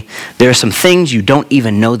communicating to me there are some things you don't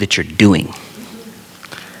even know that you're doing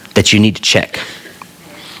that you need to check.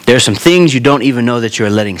 There are some things you don't even know that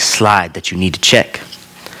you're letting slide that you need to check.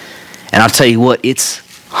 And I'll tell you what, it's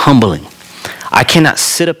humbling. I cannot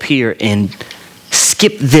sit up here and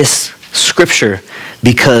skip this scripture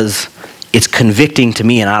because it's convicting to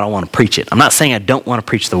me and I don't want to preach it. I'm not saying I don't want to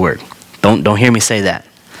preach the word. Don't hear me say that.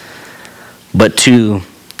 But to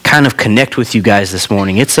kind of connect with you guys this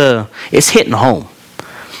morning, it's hitting home.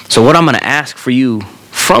 So what I'm going to ask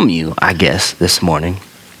from you, I guess, this morning,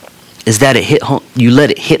 is that it hit home. You let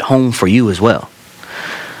it hit home for you as well.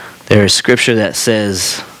 There is scripture that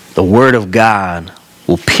says the word of God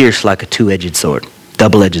will pierce like a two-edged sword,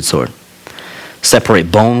 double-edged sword,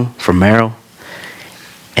 separate bone from marrow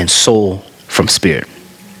and soul from spirit.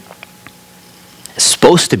 It's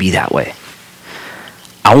supposed to be that way.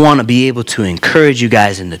 I want to be able to encourage you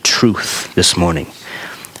guys in the truth this morning.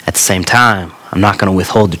 At the same time, I'm not going to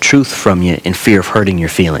withhold the truth from you in fear of hurting your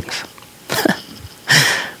feelings.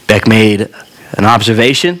 Beck made an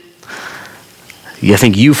observation. I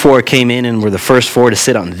think you four came in and were the first four to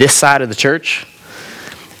sit on this side of the church.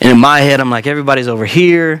 And in my head, I'm like, everybody's over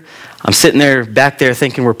here. I'm sitting there, back there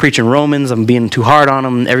thinking we're preaching Romans. I'm being too hard on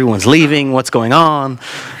them. Everyone's leaving. What's going on?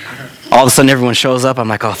 All of a sudden, everyone shows up. I'm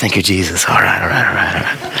like, oh, thank you, Jesus. All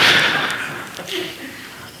right.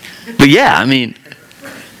 But yeah, I mean,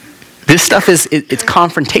 this stuff it's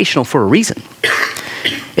confrontational for a reason.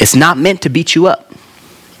 It's not meant to beat you up.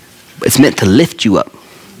 It's meant to lift you up.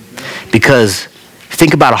 Because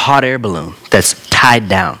think about a hot air balloon that's tied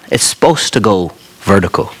down. It's supposed to go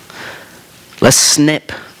vertical. Let's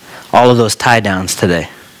snip all of those tie downs today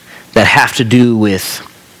that have to do with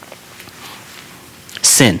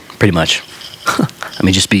sin, pretty much.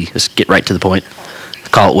 Let's get right to the point.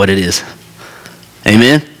 Call it what it is.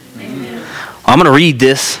 Amen? Amen. I'm going to read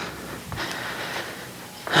this.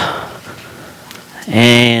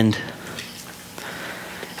 And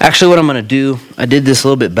actually what I'm going to do, I did this a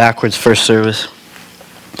little bit backwards first service.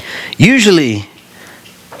 Usually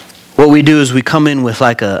what we do is we come in with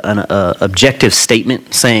like an objective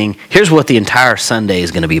statement saying, here's what the entire Sunday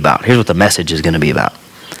is going to be about. Here's what the message is going to be about.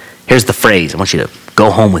 Here's the phrase. I want you to go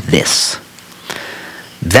home with this.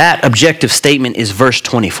 That objective statement is verse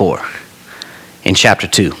 24 in chapter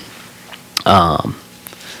 2.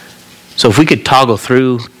 So if we could toggle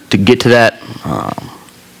through to get to that,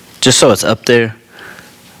 just so it's up there.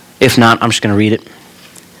 If not, I'm just going to read it.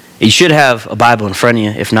 You should have a Bible in front of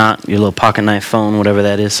you. If not, your little pocket knife phone, whatever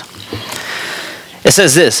that is. It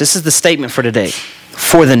says this. This is the statement for today.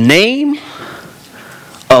 For the name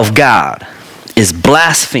of God is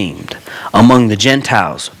blasphemed among the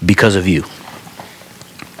Gentiles because of you.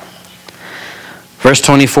 Verse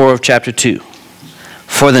 24 of chapter 2.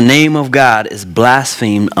 For the name of God is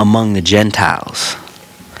blasphemed among the Gentiles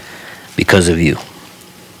because of you.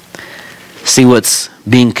 See, what's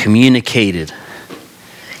being communicated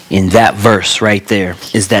in that verse right there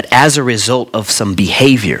is that as a result of some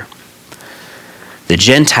behavior, the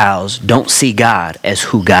Gentiles don't see God as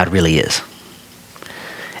who God really is.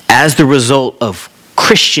 As the result of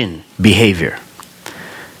Christian behavior,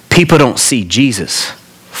 people don't see Jesus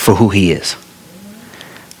for who he is.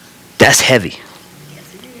 That's heavy.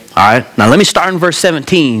 All right, now let me start in verse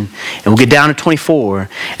 17 and we'll get down to 24,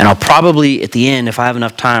 and I'll probably at the end, if I have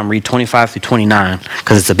enough time, read 25 through 29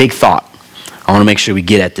 because it's a big thought. I want to make sure we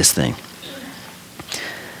get at this thing.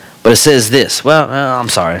 But it says this. I'm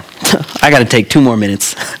sorry. I got to take 2 more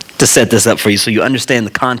minutes to set this up for you so you understand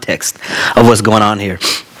the context of what's going on here.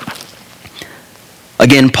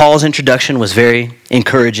 Again, Paul's introduction was very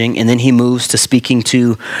encouraging, and then he moves to speaking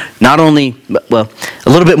to not only, a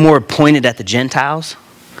little bit more pointed at the Gentiles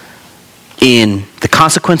in the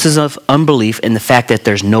consequences of unbelief and the fact that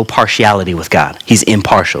there's no partiality with God. He's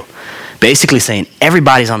impartial. Basically saying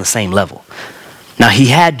everybody's on the same level. Now, he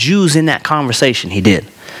had Jews in that conversation. He did.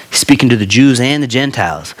 He's speaking to the Jews and the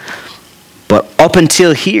Gentiles. But up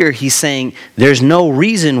until here, he's saying there's no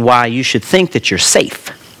reason why you should think that you're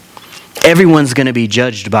safe. Everyone's going to be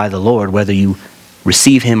judged by the Lord, whether you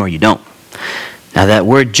receive him or you don't. Now that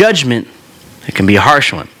word judgment, it can be a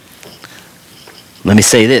harsh one. Let me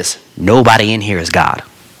say this. Nobody in here is God.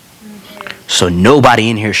 So nobody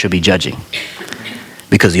in here should be judging.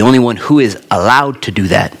 Because the only one who is allowed to do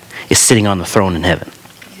that is sitting on the throne in heaven.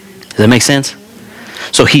 Does that make sense?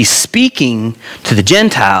 So he's speaking to the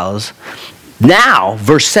Gentiles. Now,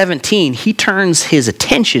 verse 17, he turns his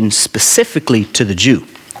attention specifically to the Jew.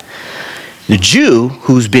 The Jew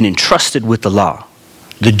who's been entrusted with the law.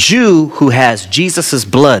 The Jew who has Jesus'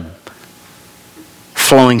 blood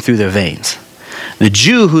flowing through their veins. The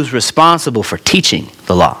Jew who's responsible for teaching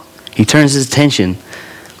the law. He turns his attention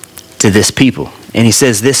to this people. And he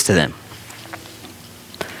says this to them.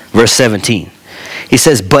 Verse 17. He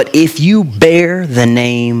says, but if you bear the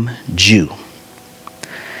name Jew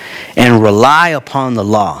and rely upon the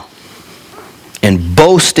law and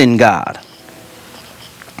boast in God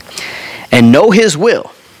and know his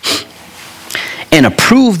will and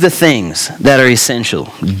approve the things that are essential,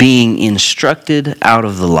 being instructed out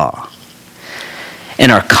of the law,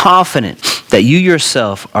 and are confident that you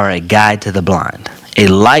yourself are a guide to the blind, a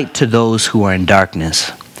light to those who are in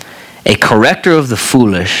darkness, a corrector of the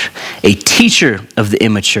foolish, a teacher of the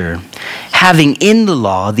immature, having in the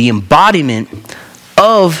law the embodiment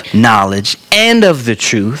of knowledge and of the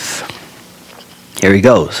truth. Here he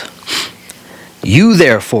goes. You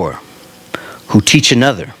therefore, who teach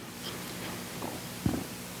another,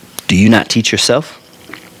 do you not teach yourself?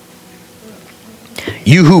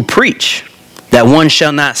 You who preach that one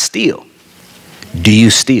shall not steal, do you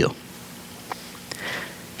steal?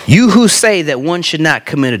 You who say that one should not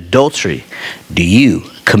commit adultery, do you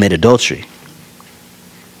commit adultery?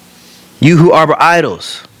 You who harbor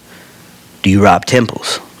idols, do you rob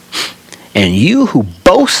temples? And you who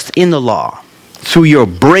boast in the law, through your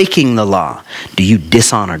breaking the law, do you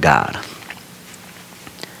dishonor God?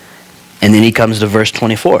 And then he comes to verse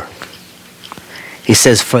 24. He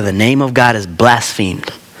says, for the name of God is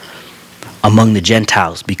blasphemed among the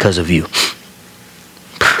Gentiles because of you.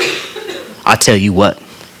 I'll tell you what.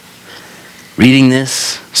 Reading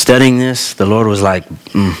this, studying this, the Lord was like,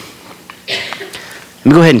 let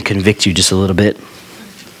me go ahead and convict you just a little bit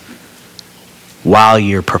while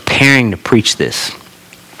you're preparing to preach this.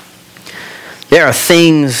 There are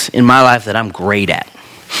things in my life that I'm great at.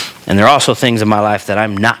 And there are also things in my life that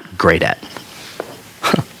I'm not great at.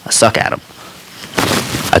 I suck at them.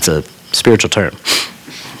 That's a spiritual term.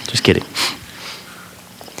 Just kidding.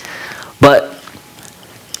 But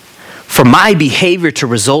for my behavior to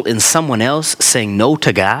result in someone else saying no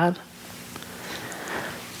to God,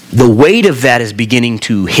 the weight of that is beginning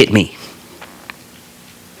to hit me.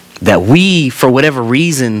 That we, for whatever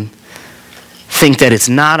reason, think that it's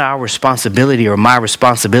not our responsibility or my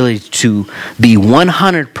responsibility to be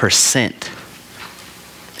 100%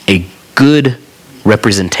 a good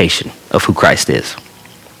representation of who Christ is.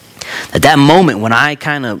 At that moment when I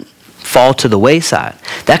kind of fall to the wayside,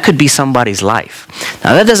 that could be somebody's life.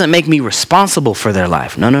 Now that doesn't make me responsible for their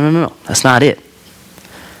life. No. That's not it.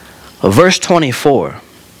 But verse 24,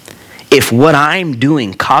 if what I'm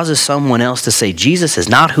doing causes someone else to say Jesus is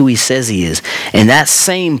not who he says he is, and that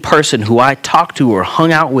same person who I talked to or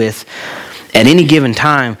hung out with at any given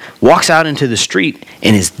time walks out into the street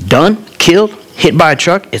and is done, killed, hit by a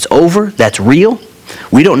truck, it's over, that's real.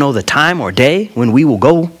 We don't know the time or day when we will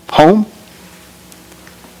go home.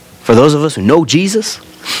 For those of us who know Jesus,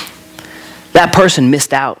 that person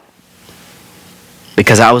missed out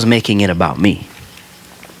because I was making it about me.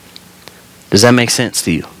 Does that make sense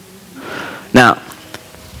to you? Now,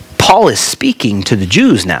 Paul is speaking to the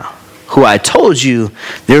Jews now, who I told you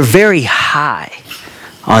they're very high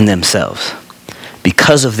on themselves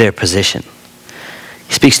because of their position.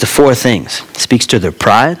 He speaks to four things. He speaks to their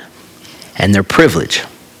pride and their privilege.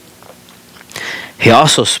 He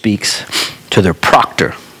also speaks to their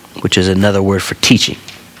proctor, which is another word for teaching.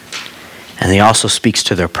 And he also speaks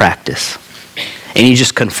to their practice. And he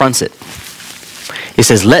just confronts it. He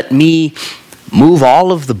says, let me move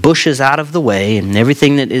all of the bushes out of the way and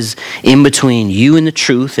everything that is in between you and the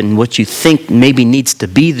truth and what you think maybe needs to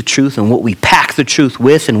be the truth and what we pack the truth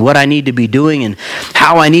with and what I need to be doing and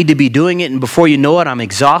how I need to be doing it. And before you know it, I'm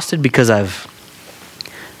exhausted because I've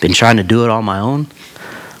been trying to do it on my own.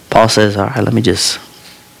 Paul says, all right, let's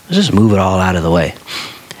just move it all out of the way.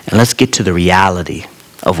 And let's get to the reality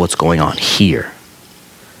of what's going on here.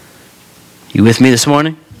 You with me this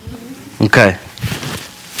morning? Okay.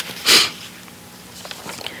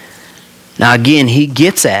 Now again, he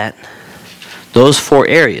gets at those four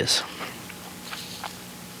areas.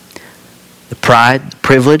 The pride, the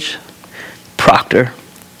privilege, proctor,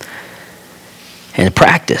 and the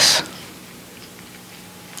practice.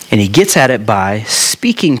 And he gets at it by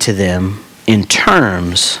speaking to them in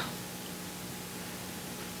terms,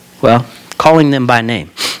 well, calling them by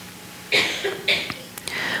name.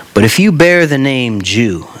 But if you bear the name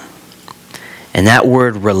Jew, and that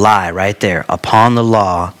word rely right there, upon the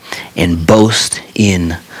law, and boast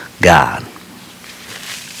in God.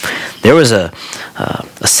 There was a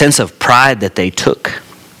sense of pride that they took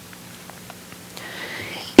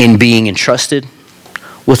in being entrusted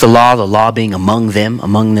with the law being among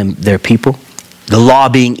them, their people, the law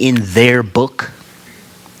being in their book,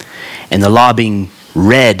 and the law being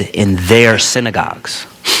read in their synagogues.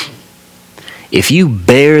 If you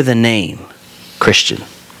bear the name Christian,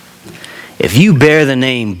 if you bear the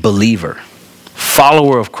name believer,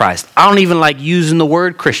 follower of Christ, I don't even like using the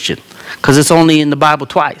word Christian because it's only in the Bible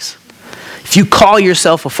twice. If you call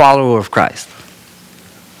yourself a follower of Christ,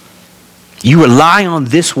 you rely on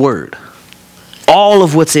this word, all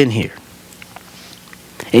of what's in here,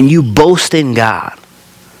 and you boast in God.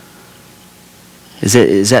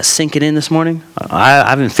 Is that sinking in this morning? I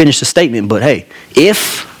haven't finished the statement, but hey,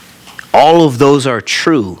 if all of those are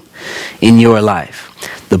true in your life,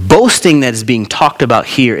 the boasting that is being talked about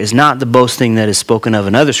here is not the boasting that is spoken of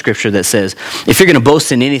in other scripture that says, if you're going to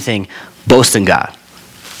boast in anything, boast in God.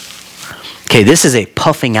 Okay, this is a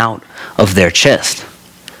puffing out of their chest,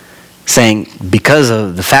 saying, because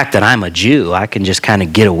of the fact that I'm a Jew, I can just kind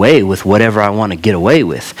of get away with whatever I want to get away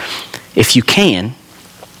with. If you can,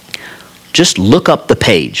 just look up the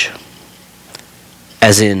page,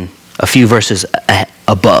 as in a few verses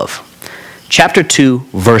above. Chapter 2,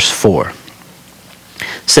 verse 4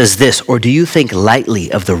 says this, or do you think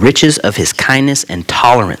lightly of the riches of his kindness and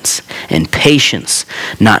tolerance and patience,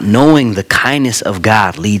 not knowing the kindness of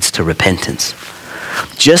God leads to repentance?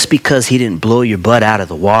 Just because he didn't blow your butt out of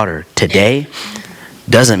the water today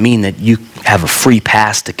doesn't mean that you have a free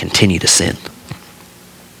pass to continue to sin.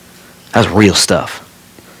 That's real stuff.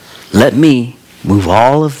 Let me move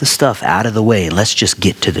all of the stuff out of the way and let's just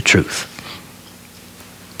get to the truth.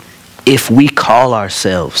 If we call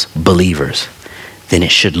ourselves believers, then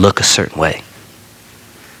it should look a certain way.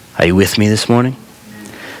 Are you with me this morning?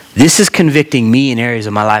 This is convicting me in areas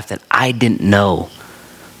of my life that I didn't know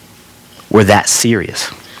were that serious.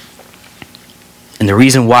 And the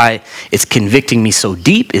reason why it's convicting me so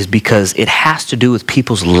deep is because it has to do with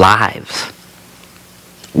people's lives.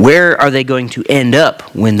 Where are they going to end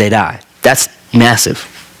up when they die? That's massive.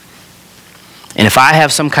 And if I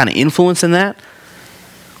have some kind of influence in that,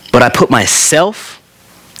 but I put myself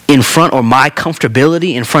in front, or my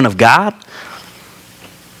comfortability in front of God,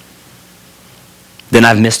 then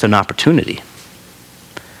I've missed an opportunity.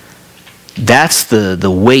 That's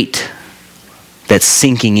the weight that's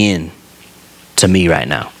sinking in to me right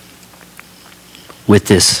now with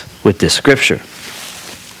this scripture.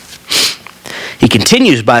 He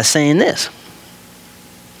continues by saying this.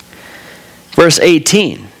 Verse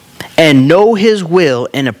 18, and know his will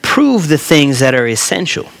and approve the things that are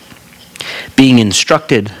essential, being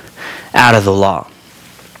instructed out of the law.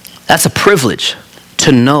 That's a privilege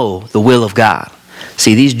to know the will of God.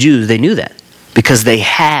 See, these Jews, they knew that because they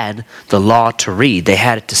had the law to read. They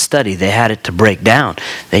had it to study. They had it to break down.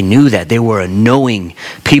 They knew that. They were a knowing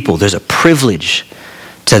people. There's a privilege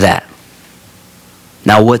to that.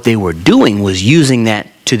 Now, what they were doing was using that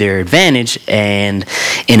to their advantage and,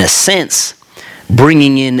 in a sense,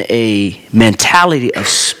 bringing in a mentality of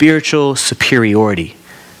spiritual superiority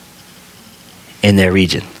in their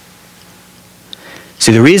region.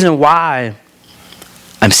 See, the reason why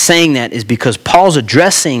I'm saying that is because Paul's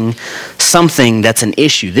addressing something that's an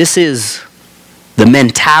issue. This is the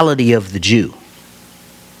mentality of the Jew.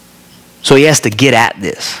 So he has to get at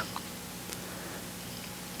this.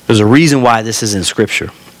 There's a reason why this is in Scripture.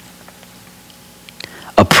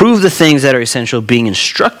 Approve the things that are essential, being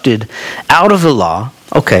instructed out of the law.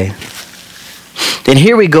 Okay. Then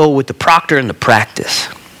here we go with the proctor and the practice.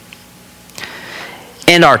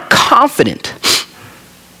 And are confident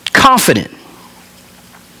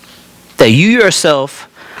that you yourself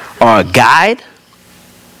are a guide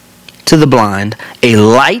to the blind, a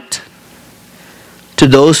light to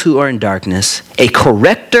those who are in darkness, a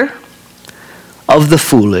corrector of the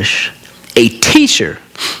foolish, a teacher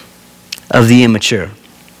of the immature,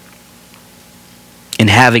 in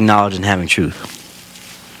having knowledge and having truth.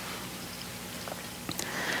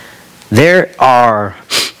 There are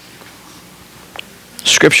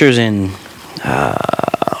scriptures in, I'm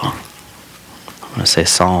going to say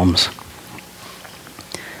Psalms,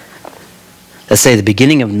 that say the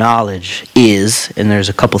beginning of knowledge is, and there's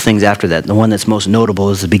a couple things after that. The one that's most notable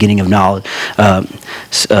is the beginning of knowledge. The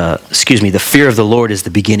fear of the Lord is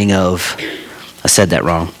the beginning of I said that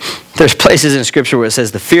wrong. There's places in Scripture where it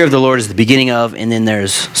says the fear of the Lord is the beginning of, and then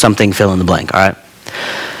there's something fill in the blank, all right?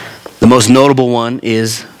 The most notable one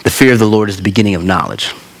is the fear of the Lord is the beginning of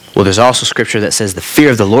knowledge. Well, there's also Scripture that says the fear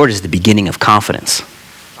of the Lord is the beginning of confidence.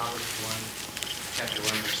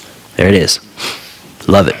 There it is.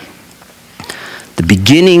 Love it.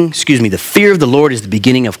 The fear of the Lord is the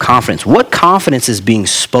beginning of confidence. What confidence is being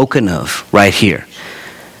spoken of right here?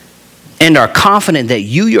 And are confident that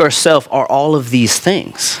you yourself are all of these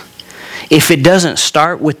things. If it doesn't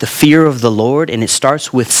start with the fear of the Lord and it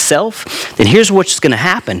starts with self, then here's what's going to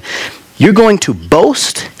happen. You're going to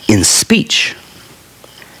boast in speech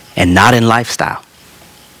and not in lifestyle.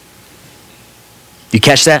 You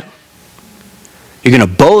catch that? You're going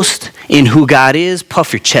to boast in who God is,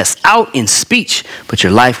 puff your chest out in speech, but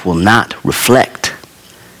your life will not reflect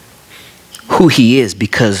who He is,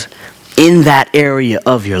 because in that area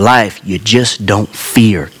of your life, you just don't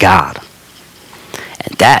fear God.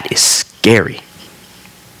 And that is scary.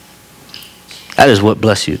 That is what,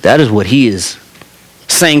 bless you, that is what He is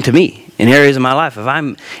saying to me in areas of my life.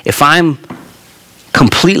 If I'm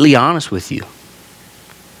completely honest with you,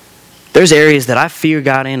 there's areas that I fear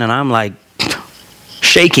God in and I'm like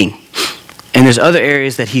shaking. And there's other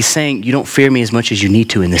areas that He's saying, you don't fear me as much as you need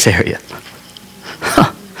to in this area.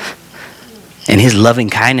 And His loving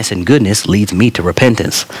kindness and goodness leads me to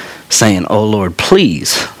repentance, saying, oh Lord,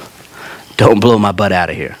 please don't blow my butt out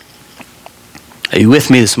of here. Are you with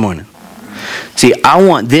me this morning? See, I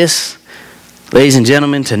want this, ladies and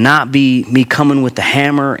gentlemen, to not be me coming with the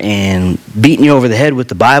hammer and beating you over the head with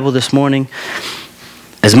the Bible this morning.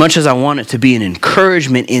 As much as I want it to be an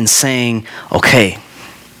encouragement in saying, okay,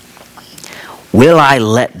 will I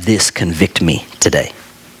let this convict me today?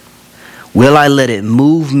 Will I let it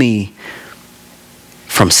move me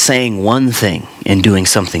from saying one thing and doing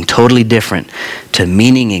something totally different to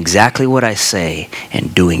meaning exactly what I say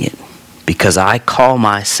and doing it? Because I call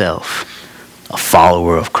myself a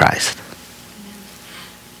follower of Christ.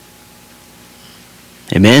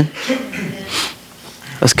 Amen?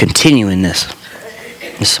 Let's continue in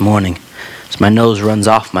this morning. As my nose runs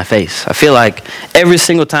off my face. I feel like every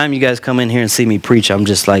single time you guys come in here and see me preach, I'm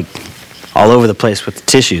just like all over the place with the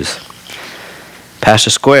tissues. Pastor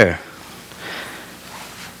Square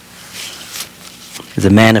is a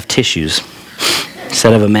man of tissues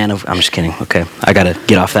instead of a man of... I'm just kidding. Okay, I got to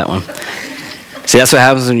get off that one. See, that's what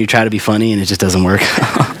happens when you try to be funny and it just doesn't work.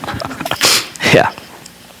 Yeah.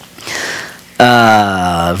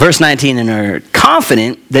 Verse 19, and are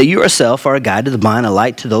confident that you yourself are a guide to the blind, a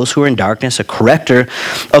light to those who are in darkness, a corrector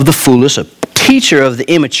of the foolish, a teacher of the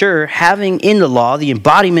immature, having in the law the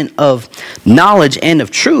embodiment of knowledge and of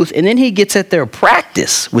truth. And then he gets at their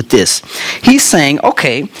practice with this. He's saying,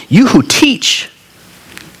 okay, you who teach,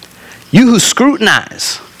 you who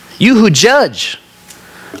scrutinize, you who judge,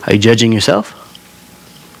 are you judging yourself?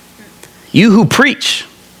 You who preach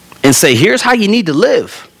and say, here's how you need to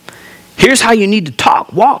live. Here's how you need to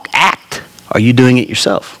talk, walk, act. Are you doing it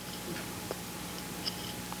yourself?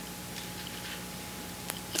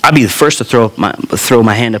 I'd be the first to throw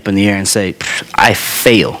my hand up in the air and say, I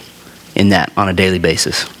fail in that on a daily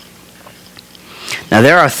basis. Now,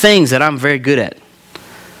 there are things that I'm very good at.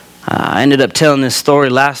 I ended up telling this story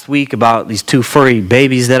last week about these two furry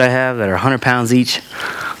babies that I have that are 100 pounds each.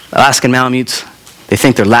 Alaskan Malamutes. They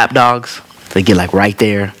think they're lap dogs. They get like right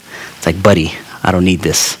there. It's like, buddy, I don't need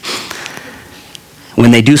this.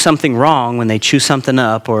 When they do something wrong, when they chew something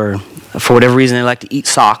up, or for whatever reason they like to eat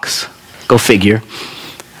socks, go figure.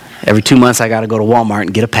 Every 2 months I got to go to Walmart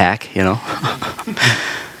and get a pack, you know.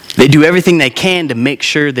 They do everything they can to make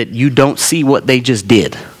sure that you don't see what they just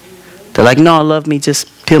did. They're like, no, love me,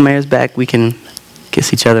 just peel my ears back. We can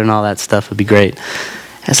kiss each other and all that stuff. It'd be great.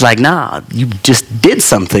 And it's like, nah, you just did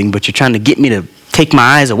something, but you're trying to get me to take my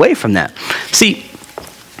eyes away from that. See,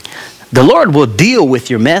 the Lord will deal with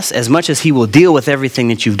your mess as much as He will deal with everything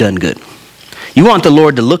that you've done good. You want the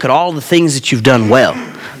Lord to look at all the things that you've done well.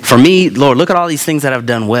 For me, Lord, look at all these things that I've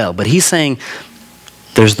done well. But He's saying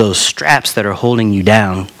there's those straps that are holding you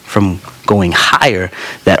down from going higher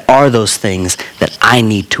that are those things that I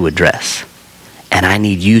need to address. And I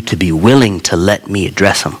need you to be willing to let me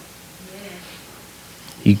address them.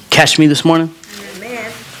 You catch me this morning?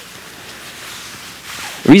 Amen.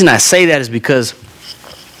 The reason I say that is because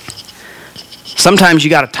sometimes you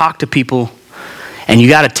got to talk to people and you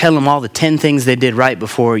got to tell them all the 10 things they did right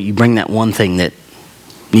before you bring that one thing that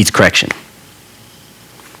needs correction.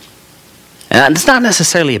 And it's not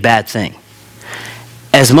necessarily a bad thing.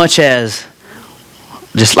 As much as,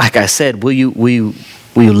 just like I said, will you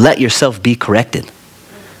let yourself be corrected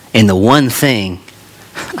in the one thing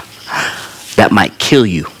that might kill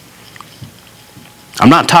you? I'm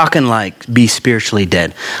not talking like be spiritually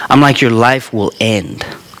dead. I'm like your life will end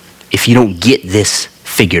if you don't get this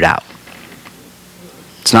figured out.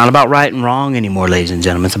 It's not about right and wrong anymore, ladies and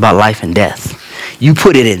gentlemen. It's about life and death. You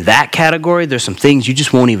put it in that category, there's some things you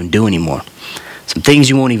just won't even do anymore. Some things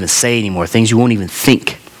you won't even say anymore. Things you won't even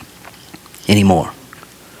think anymore.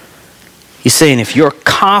 He's saying if you're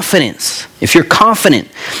confident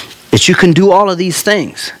that you can do all of these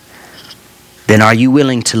things, then are you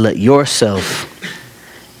willing to let yourself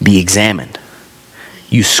be examined?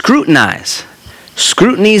 You scrutinize.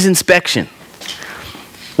 Scrutiny is inspection.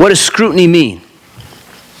 What does scrutiny mean?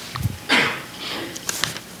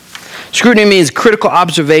 Scrutiny means critical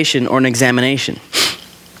observation or an examination.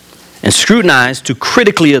 And scrutinize, to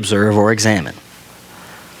critically observe or examine.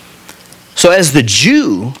 So as the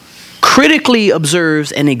Jew critically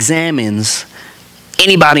observes and examines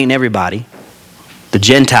anybody and everybody, the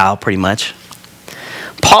Gentile pretty much,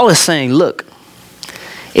 Paul is saying, look,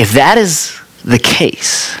 if that is the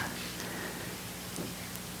case,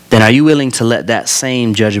 then are you willing to let that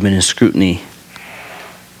same judgment and scrutiny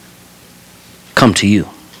come to you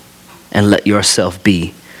and let yourself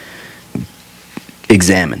be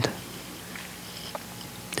examined?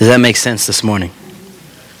 Does that make sense this morning?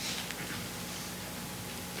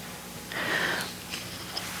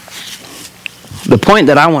 The point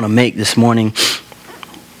that I want to make this morning,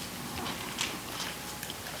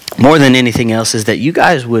 more than anything else, is that you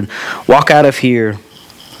guys would walk out of here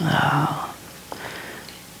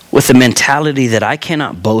with the mentality that I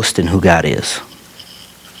cannot boast in who God is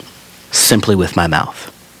simply with my mouth.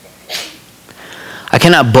 I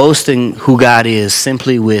cannot boast in who God is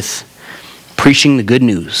simply with preaching the good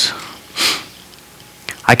news.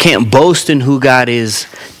 I can't boast in who God is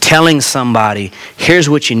telling somebody, here's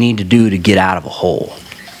what you need to do to get out of a hole.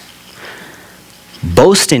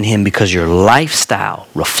 Boast in Him because your lifestyle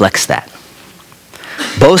reflects that.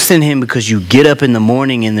 Boast in Him because you get up in the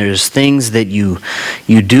morning and there's things that you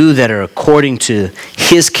do that are according to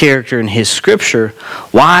His character and His scripture.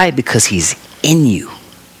 Why? Because He's in you.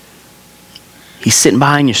 He's sitting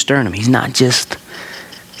behind your sternum. He's not just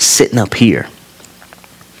sitting up here.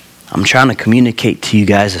 I'm trying to communicate to you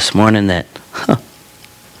guys this morning that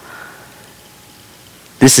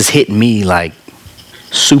this is hitting me like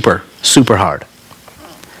super, super hard.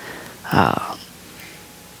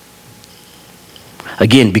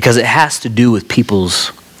 Again, because it has to do with people's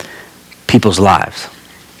lives.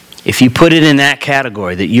 If you put it in that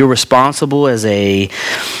category, that you're responsible as a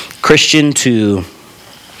Christian to,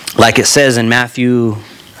 like it says in Matthew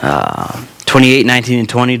 28, 19, and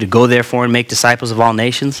 20, to go therefore and make disciples of all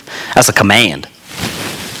nations, that's a command.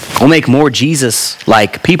 Go make more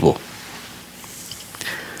Jesus-like people.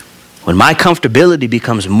 When my comfortability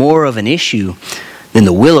becomes more of an issue than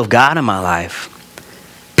the will of God in my life,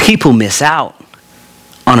 people miss out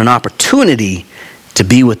on an opportunity to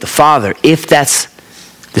be with the Father if that's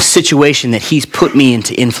the situation that He's put me in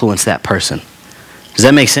to influence that person. Does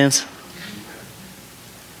that make sense?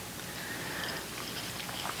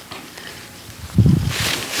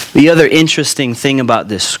 The other interesting thing about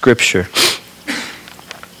this scripture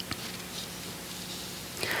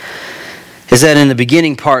is that in the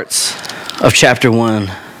beginning parts of chapter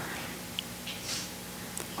 1,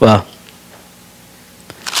 well,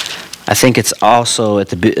 I think it's also at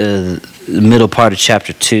the middle part of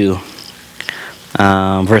chapter 2,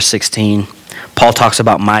 verse 16, Paul talks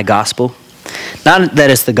about my gospel. Not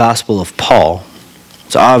that it's the gospel of Paul.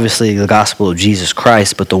 It's obviously the gospel of Jesus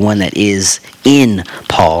Christ, but the one that is in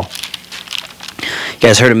Paul. You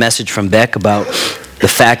guys heard a message from Beck about the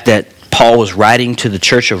fact that Paul was writing to the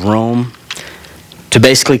church of Rome to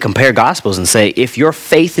basically compare gospels and say, if your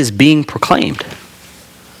faith is being proclaimed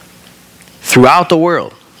throughout the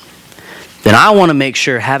world, then I want to make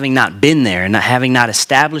sure, having not been there and having not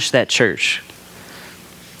established that church,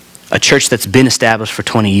 a church that's been established for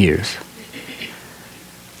 20 years,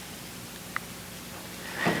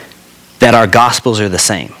 that our gospels are the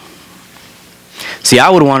same. See, I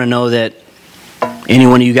would want to know that any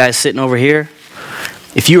one of you guys sitting over here,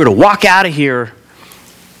 if you were to walk out of here,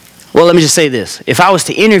 well, let me just say this. If I was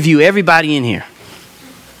to interview everybody in here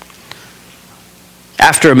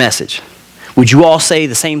after a message, would you all say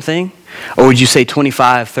the same thing? Or would you say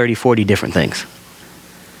 25, 30, 40 different things?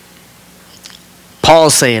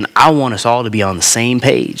 Paul's saying, I want us all to be on the same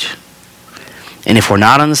page. And if we're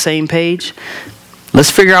not on the same page,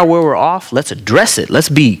 let's figure out where we're off. Let's address it. Let's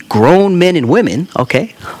be grown men and women,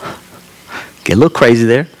 okay? Get a little crazy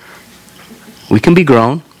there. We can be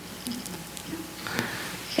grown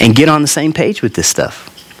and get on the same page with this stuff.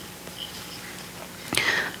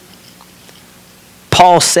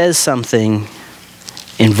 Paul says something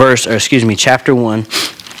chapter 1.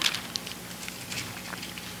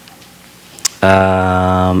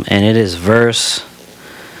 And it is verse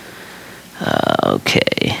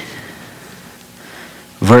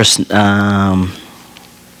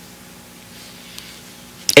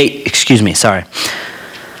 8, sorry.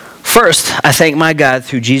 First, I thank my God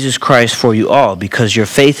through Jesus Christ for you all, because your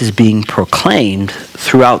faith is being proclaimed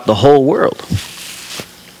throughout the whole world.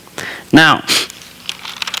 Now,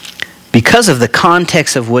 because of the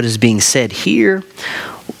context of what is being said here,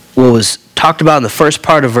 what was talked about in the first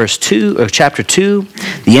part of verse 2 of chapter 2,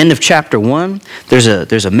 the end of chapter 1, there's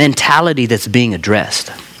a mentality that's being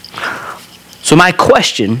addressed. So my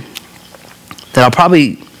question that I'll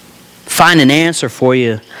probably find an answer for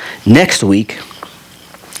you next week,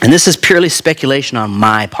 and this is purely speculation on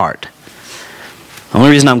my part. The only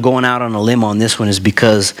reason I'm going out on a limb on this one is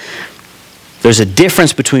because there's a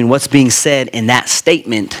difference between what's being said in that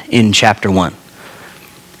statement in chapter 1.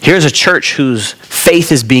 Here's a church whose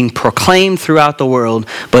faith is being proclaimed throughout the world,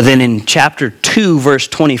 but then in chapter 2, verse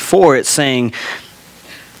 24, it's saying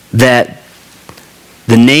that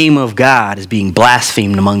the name of God is being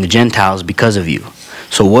blasphemed among the Gentiles because of you.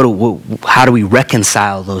 So how do we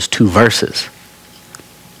reconcile those two verses?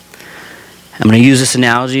 I'm going to use this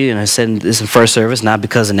analogy, and I said this in first service, not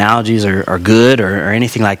because analogies are good or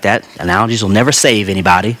anything like that. Analogies will never save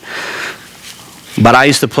anybody. But I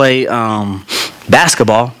used to play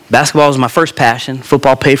basketball. Basketball was my first passion.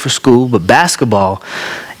 Football paid for school, but basketball,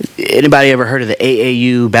 anybody ever heard of the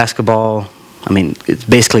AAU basketball? I mean, it's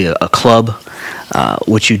basically a club.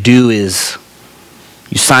 What you do is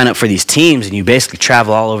you sign up for these teams, and you basically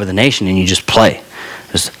travel all over the nation, and you just play.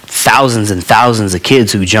 There's thousands and thousands of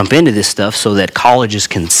kids who jump into this stuff so that colleges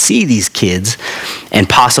can see these kids and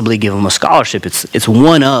possibly give them a scholarship. It's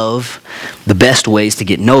one of the best ways to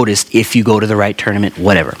get noticed if you go to the right tournament,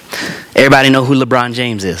 whatever. Everybody know who LeBron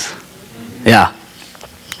James is? Yeah.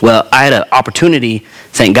 Well, I had an opportunity,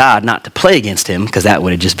 thank God, not to play against him, because that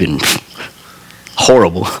would have just been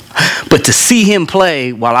horrible. But to see him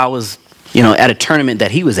play while I was at a tournament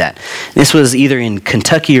that he was at. This was either in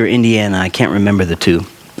Kentucky or Indiana. I can't remember the two.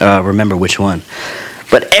 Remember which one.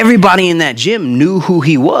 But everybody in that gym knew who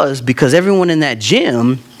he was, because everyone in that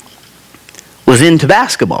gym was into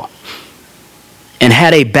basketball and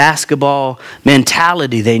had a basketball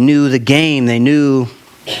mentality. They knew the game. They knew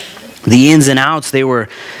the ins and outs. They were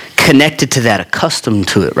connected to that, accustomed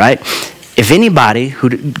to it, right? If anybody who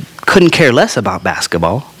couldn't care less about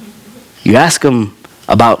basketball, you ask them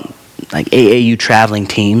about like AAU traveling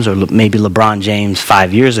teams, or maybe LeBron James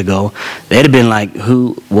 5 years ago, they'd have been like,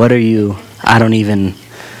 what are you? I don't even,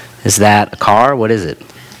 is that a car? What is it?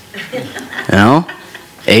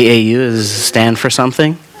 AAU is stand for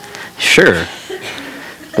something? Sure.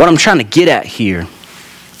 What I'm trying to get at here,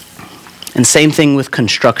 and same thing with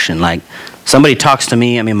construction, like somebody talks to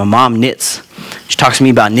me, my mom knits. She talks to me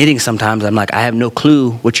about knitting sometimes. I'm like, I have no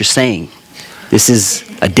clue what you're saying. This is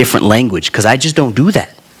a different language, because I just don't do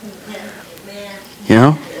that.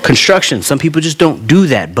 Construction, some people just don't do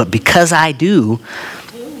that. But because I do,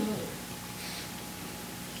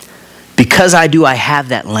 I have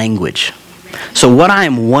that language. So what I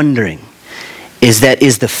am wondering is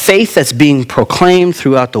the faith that's being proclaimed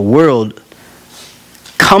throughout the world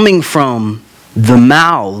coming from the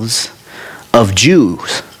mouths of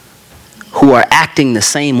Jews who are acting the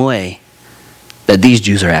same way that these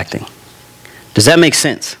Jews are acting? Does that make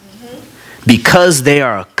sense? Because they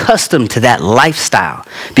are accustomed to that lifestyle,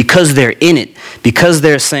 because they're in it, because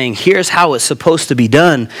they're saying, here's how it's supposed to be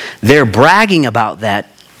done, they're bragging about that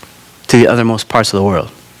to the othermost parts of the world.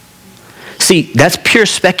 See, that's pure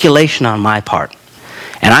speculation on my part.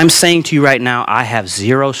 And I'm saying to you right now, I have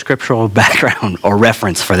zero scriptural background or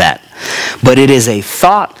reference for that. But it is a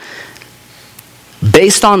thought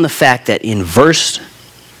based on the fact that in verse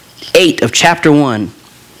 8 of chapter 1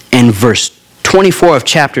 and verse 24 of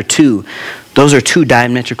chapter 2, those are two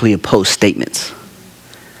diametrically opposed statements.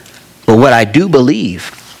 But what I do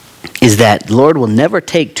believe is that the Lord will never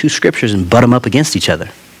take two scriptures and butt them up against each other.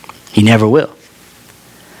 He never will.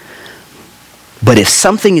 But if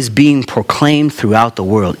something is being proclaimed throughout the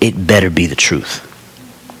world, it better be the truth.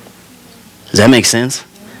 Does that make sense?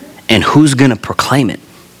 And who's going to proclaim it?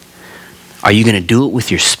 Are you going to do it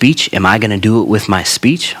with your speech? Am I going to do it with my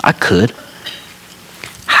speech? I could.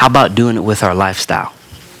 How about doing it with our lifestyle?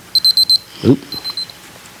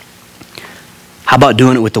 How about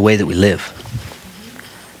doing it with the way that we live?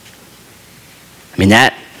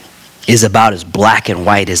 That is about as black and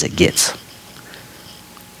white as it gets.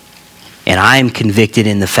 And I am convicted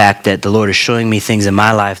in the fact that the Lord is showing me things in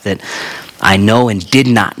my life that I know and did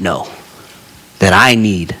not know that I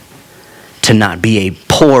need to not be a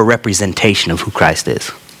poor representation of who Christ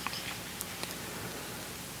is.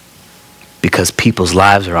 Because people's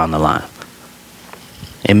lives are on the line.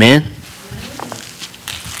 Amen?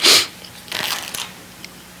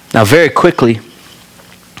 Now, very quickly,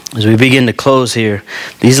 as we begin to close here,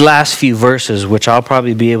 these last few verses, which I'll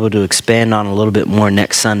probably be able to expand on a little bit more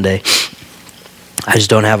next Sunday. I just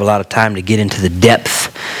don't have a lot of time to get into the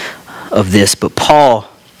depth of this, but Paul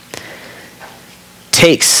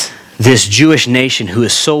takes this Jewish nation who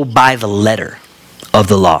is so by the letter of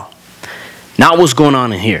the law. Not what's going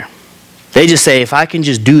on in here. They just say, if I can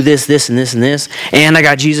just do this, this, and this, and this, and I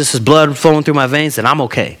got Jesus' blood flowing through my veins, then I'm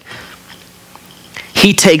okay.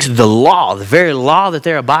 He takes the law, the very law that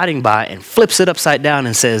they're abiding by, and flips it upside down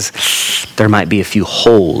and says, there might be a few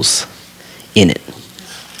holes in it.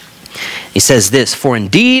 He says this, for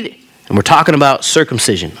indeed, and we're talking about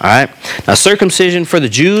circumcision, all right? Now, circumcision for the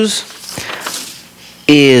Jews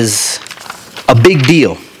is a big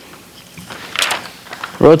deal.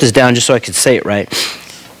 I wrote this down just so I could say it right.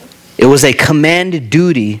 It was a commanded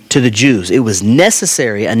duty to the Jews. It was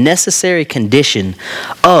necessary, a necessary condition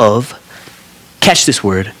of, catch this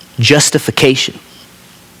word, justification.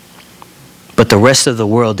 But the rest of the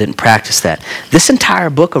world didn't practice that. This entire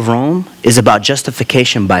book of Rome is about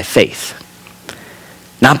justification by faith.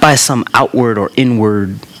 Not by some outward or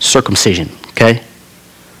inward circumcision, okay?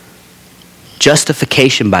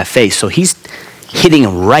 Justification by faith. So he's hitting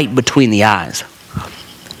them right between the eyes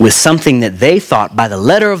with something that they thought by the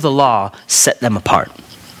letter of the law set them apart.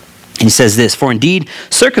 And he says this, for indeed,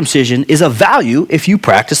 circumcision is of value if you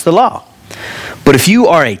practice the law. But if you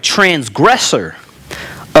are a transgressor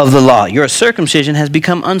of the law, your circumcision has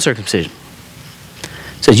become uncircumcision.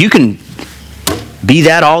 It says you can be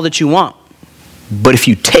that all that you want. But if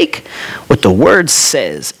you take what the word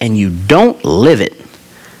says and you don't live it,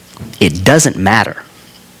 it doesn't matter.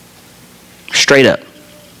 Straight up.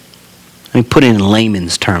 Let me put it in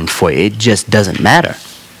layman's terms for you. It just doesn't matter.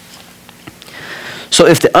 So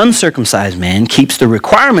if the uncircumcised man keeps the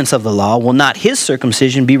requirements of the law, will not his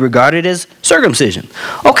circumcision be regarded as circumcision?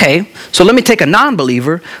 Okay, so let me take a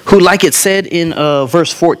non-believer who, like it said in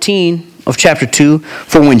verse 14 of chapter 2,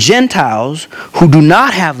 for when Gentiles who do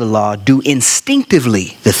not have the law do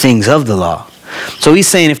instinctively the things of the law. So he's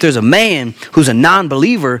saying if there's a man who's a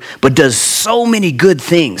non-believer but does so many good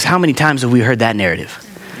things, how many times have we heard that narrative?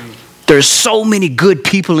 There's so many good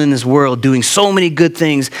people in this world doing so many good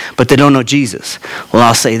things, but they don't know Jesus. Well,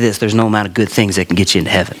 I'll say this, there's no amount of good things that can get you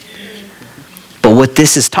into heaven. But what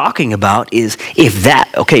this is talking about is if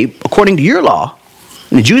that, okay, according to your law,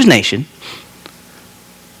 in the Jewish nation,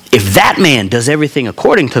 if that man does everything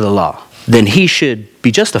according to the law, then he should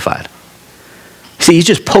be justified. See, he's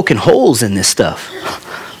just poking holes in this stuff.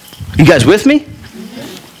 You guys with me?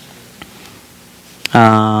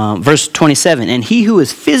 Verse 27, and he who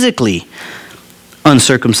is physically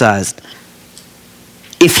uncircumcised,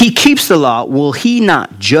 if he keeps the law, will he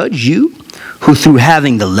not judge you, who through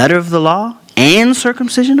having the letter of the law and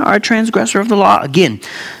circumcision are a transgressor of the law? Again,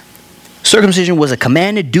 circumcision was a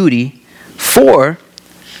commanded duty for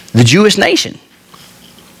the Jewish nation.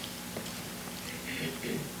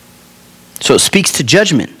 So it speaks to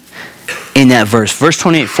judgment in that verse. Verse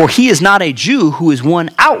 28, for he is not a Jew who is one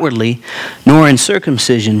outwardly, nor in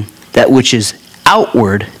circumcision that which is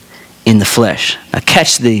outward in the flesh. Now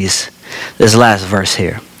catch this last verse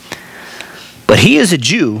here. But he is a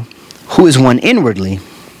Jew who is one inwardly,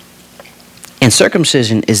 and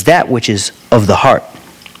circumcision is that which is of the heart,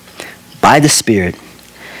 by the Spirit,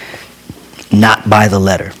 not by the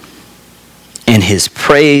letter. And his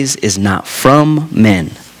praise is not from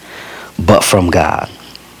men, but from God.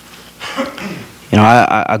 You know,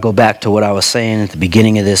 I go back to what I was saying at the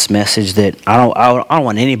beginning of this message, that I don't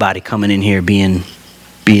want anybody coming in here being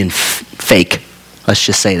fake. Let's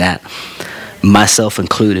just say that, myself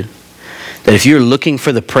included. That if you're looking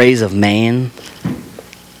for the praise of man,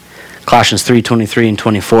 Colossians 3:23 and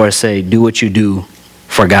 24 say, do what you do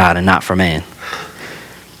for God and not for man.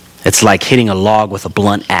 It's like hitting a log with a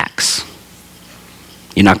blunt axe.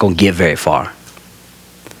 You're not going to get very far.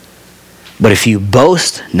 But if you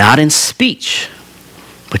boast not in speech,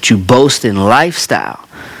 but you boast in lifestyle,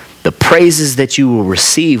 the praises that you will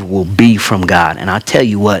receive will be from God. And I tell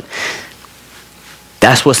you what,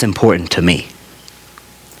 that's what's important to me.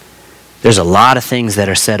 There's a lot of things that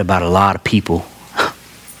are said about a lot of people,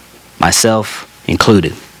 myself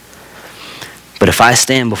included. But if I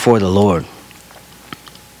stand before the Lord,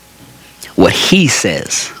 what he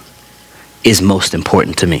says is most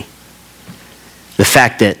important to me. The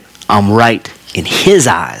fact that I'm right in his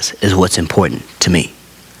eyes is what's important to me.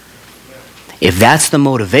 If that's the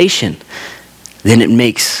motivation, then it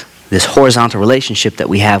makes this horizontal relationship that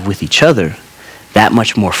we have with each other that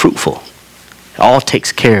much more fruitful. It all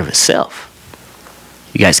takes care of itself.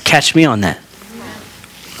 You guys catch me on that?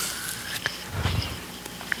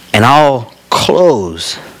 And I'll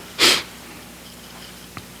close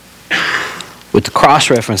with the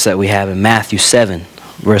cross-reference that we have in Matthew 7,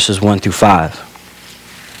 verses 1 through 5.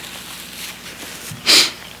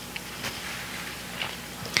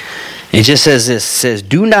 It just says this. It says,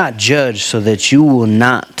 do not judge so that you will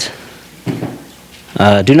not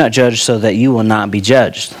be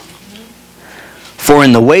judged. For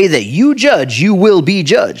in the way that you judge, you will be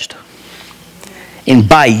judged. And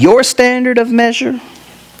by your standard of measure,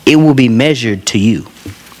 it will be measured to you.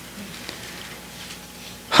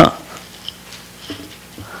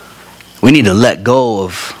 We need to let go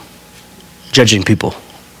of judging people.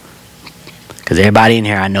 Because everybody in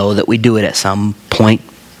here, I know that we do it at some point,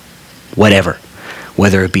 whatever.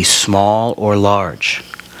 Whether it be small or large.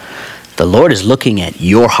 The Lord is looking at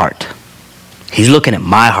your heart. He's looking at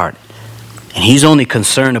my heart. And He's only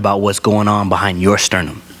concerned about what's going on behind your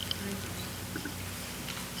sternum.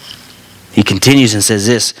 He continues and says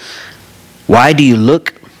this, why do you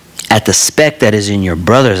look at the speck that is in your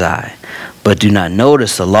brother's eye, but do not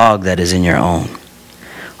notice the log that is in your own?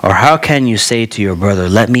 Or how can you say to your brother,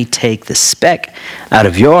 let me take the speck out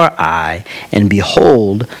of your eye, and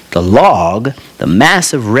behold, the log, the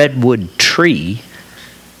massive redwood tree,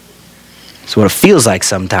 that's what it feels like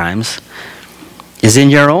sometimes, is in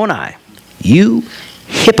your own eye. You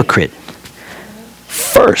hypocrite.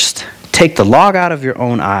 First, take the log out of your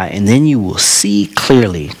own eye, and then you will see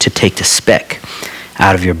clearly to take the speck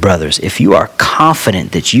out of your brother's. If you are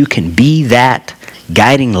confident that you can be that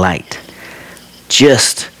guiding light,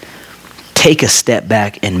 just take a step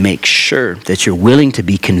back and make sure that you're willing to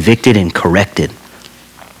be convicted and corrected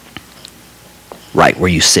right where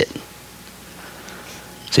you sit.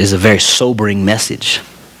 So it's a very sobering message.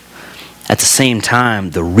 At the same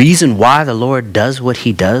time, the reason why the Lord does what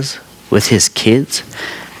He does with His kids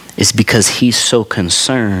is because He's so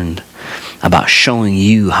concerned about showing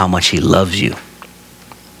you how much He loves you.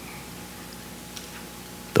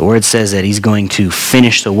 The Word says that He's going to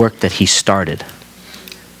finish the work that He started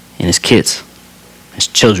in His kids, His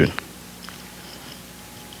children.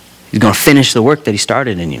 He's going to finish the work that He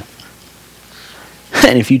started in you.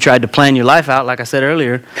 And if you tried to plan your life out, like I said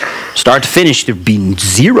earlier, start to finish, there'd be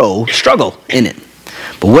zero struggle in it.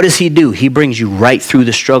 But what does He do? He brings you right through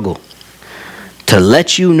the struggle to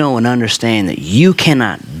let you know and understand that you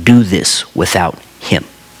cannot do this without Him.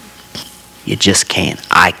 You just can't.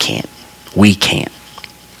 I can't. We can't.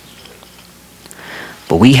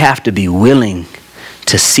 But we have to be willing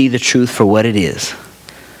to see the truth for what it is.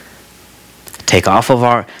 Take off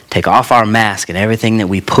our mask and everything that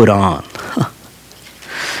we put on.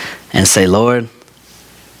 And say, Lord,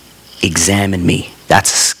 examine me. That's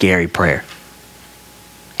a scary prayer.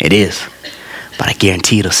 It is. But I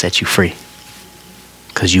guarantee it'll set you free.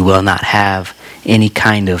 Because you will not have any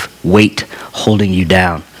kind of weight holding you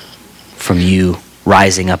down from you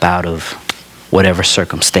rising up out of whatever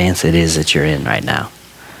circumstance it is that you're in right now.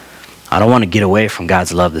 I don't want to get away from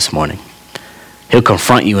God's love this morning. He'll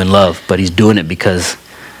confront you in love, but He's doing it because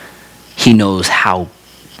He knows how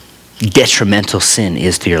detrimental sin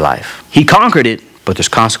is to your life. He conquered it, but there's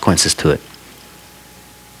consequences to it.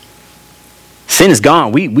 Sin is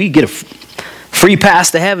gone. We get a free pass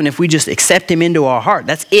to heaven if we just accept Him into our heart.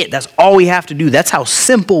 That's it. That's all we have to do. That's how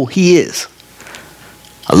simple He is.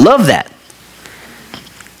 I love that.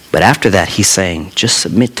 But after that, He's saying, just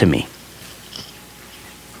submit to me.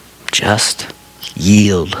 Just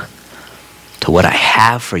yield to what I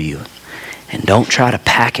have for you. And don't try to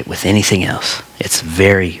pack it with anything else. It's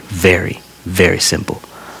very, very, very simple.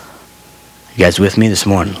 You guys with me this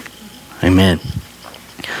morning? Amen.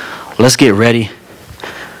 Well, let's get ready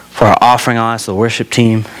for our offering. I'll ask the worship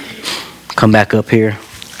team come back up here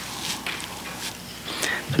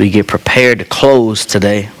so we get prepared to close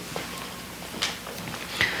today.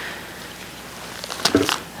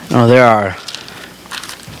 Oh, there are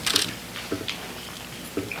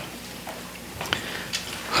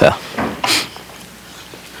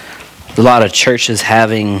a lot of churches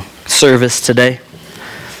having service today.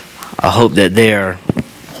 I hope that they are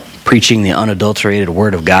preaching the unadulterated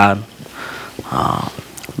Word of God.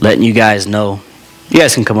 Letting you guys know. You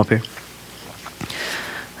guys can come up here.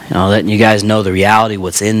 Letting you guys know the reality,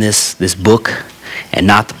 what's in this book, and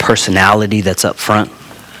not the personality that's up front.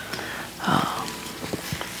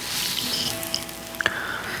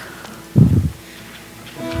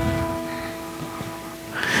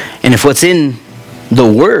 And if what's in the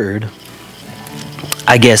Word,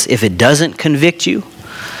 I guess if it doesn't convict you,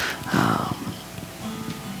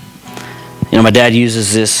 my dad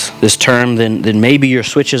uses this term, then maybe your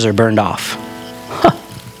switches are burned off.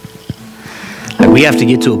 Like we have to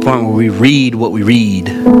get to a point where we read what we read,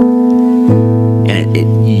 and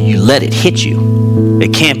you let it hit you.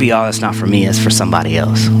 It can't be, oh, that's not for me, it's for somebody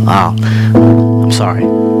else. Oh, I'm sorry.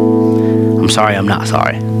 I'm sorry, I'm not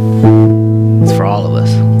sorry. It's for all of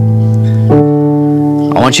us.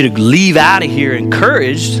 I want you to leave out of here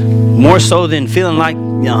encouraged, more so than feeling like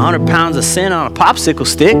 100 pounds of sin on a popsicle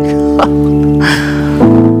stick.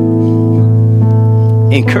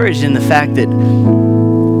 Encouraged in the fact that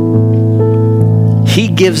He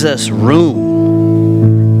gives us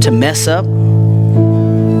room to mess up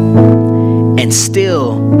and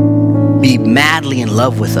still be madly in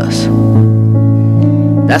love with us.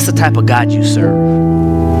 That's the type of God you serve.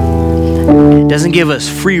 It doesn't give us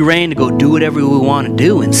free reign to go do whatever we want to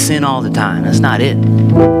do and sin all the time. That's not it.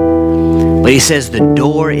 But He says the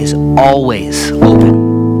door is always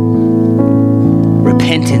open.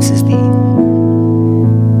 Repentance is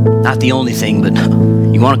not the only thing, but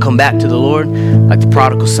you want to come back to the Lord? Like the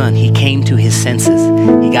prodigal son, he came to his senses.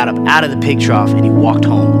 He got up out of the pig trough and he walked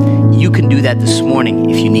home. You can do that this morning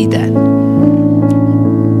if you need that.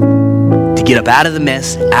 To get up out of the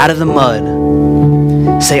mess, out of the mud,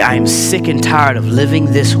 say, I am sick and tired of living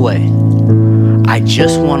this way. I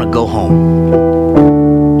just want to go home.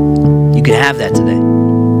 You can have that today.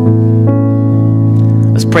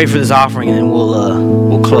 Let's pray for this offering and then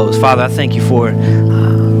we'll close. Father, I thank you for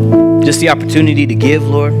just the opportunity to give,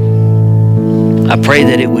 Lord. I pray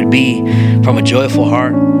that it would be from a joyful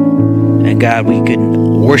heart. And God, we could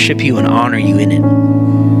worship you and honor you in it.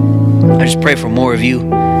 I just pray for more of you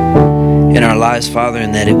in our lives, Father,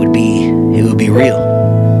 and that it would be real.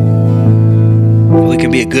 We can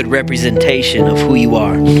be a good representation of who you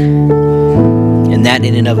are. And that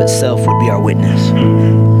in and of itself would be our witness.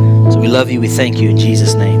 So we love you. We thank you in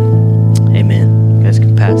Jesus' name. Amen. You guys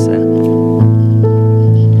can pass that.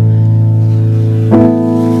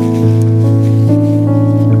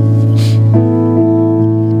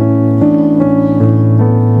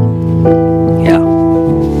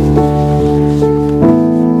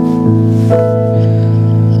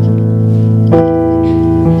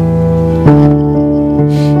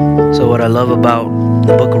 About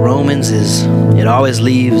the book of Romans is it always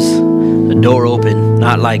leaves the door open,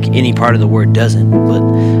 not like any part of the word doesn't, but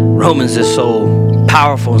Romans is so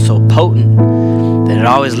powerful and so potent that it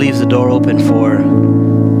always leaves the door open for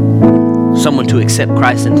someone to accept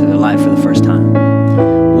Christ into their life for the first time.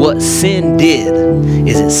 What sin did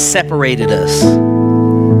is it separated us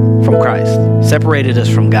from Christ, separated us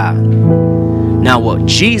from God. Now what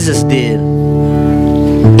Jesus did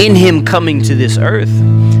in Him coming to this earth,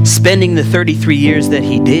 spending the 33 years that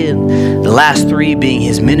He did, the last 3 being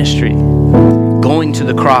His ministry, going to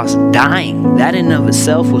the cross, dying, that in and of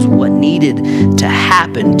itself was what needed to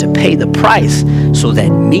happen to pay the price so that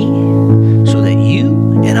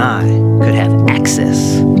you and I could have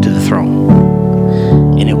access to the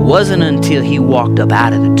throne. And it wasn't until He walked up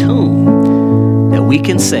out of the tomb that we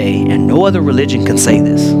can say, and no other religion can say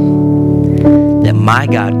this, that my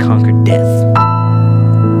God conquered death.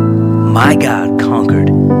 My God conquered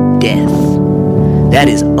death. That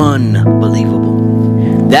is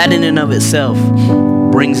unbelievable. That in and of itself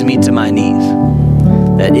brings me to my knees.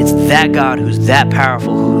 That it's that God who's that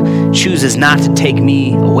powerful, who chooses not to take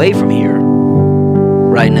me away from here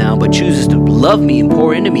right now, but chooses to love me and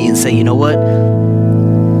pour into me and say, you know what?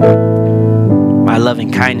 My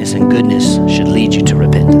loving kindness and goodness should lead you to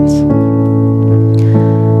repentance.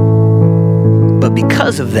 But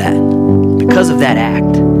because of that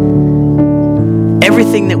act,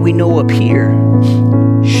 everything that we know up here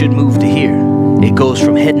should move to here. It goes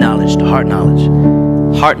from head knowledge to heart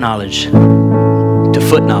knowledge to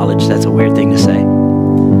foot knowledge. That's a weird thing to say,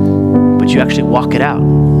 but you actually walk it out.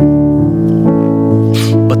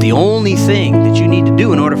 But the only thing that you need to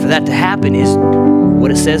do in order for that to happen is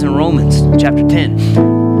what it says in Romans chapter 10.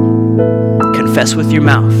 Confess with your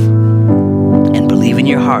mouth and believe in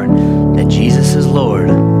your heart that Jesus is Lord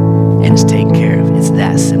and is taken care of. It's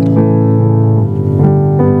that simple.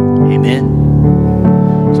 Amen.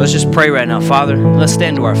 So let's just pray right now. Father, let's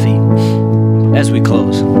stand to our feet as we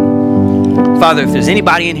close. Father, if there's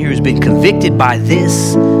anybody in here who's been convicted by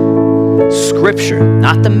this scripture,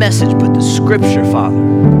 not the message, but the scripture, Father,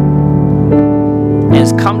 and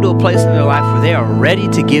has come to a place in their life where they are ready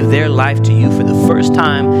to give their life to you for the first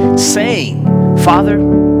time, saying, Father,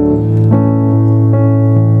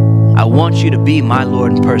 I want you to be my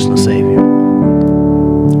Lord and personal Savior.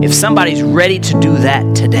 If somebody's ready to do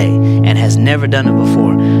that today and has never done it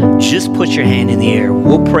before, just put your hand in the air.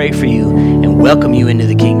 We'll pray for you and welcome you into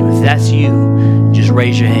the kingdom. If that's you, just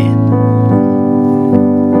raise your hand.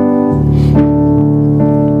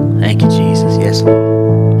 Thank you, Jesus. Yes,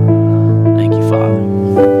 Lord. Thank you, Father.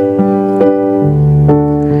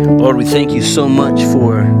 Lord, we thank you so much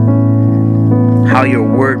for how your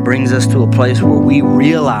word brings us to a place where we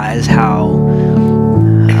realize how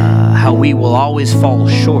we will always fall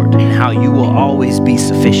short and how you will always be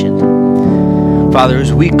sufficient. Father,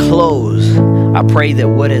 as we close, I pray that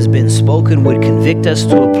what has been spoken would convict us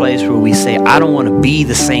to a place where we say, I don't want to be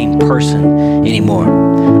the same person anymore.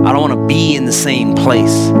 I don't want to be in the same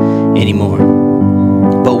place anymore.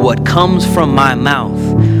 But what comes from my mouth,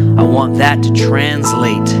 I want that to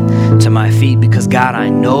translate to my feet, because God, I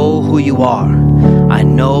know who you are. I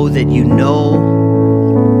know that you know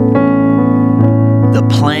the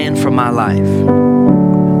plan for my life.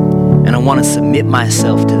 And I want to submit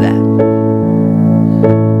myself to that.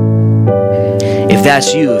 If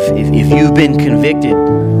that's you, if you've been convicted,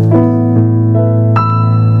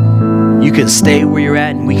 you can stay where you're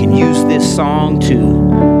at, and we can use this song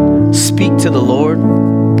to speak to the Lord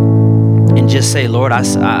and just say, Lord, I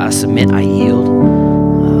submit, I yield.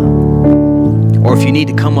 Or if you need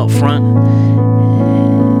to come up front,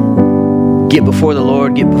 get before the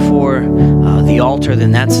Lord, get before the altar,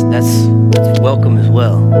 then that's welcome as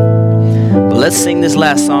well. But let's sing this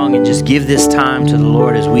last song and just give this time to the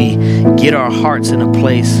Lord as we get our hearts in a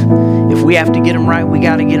place. If we have to get them right, we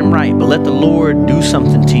got to get them right. But let the Lord do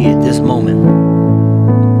something to you at this moment.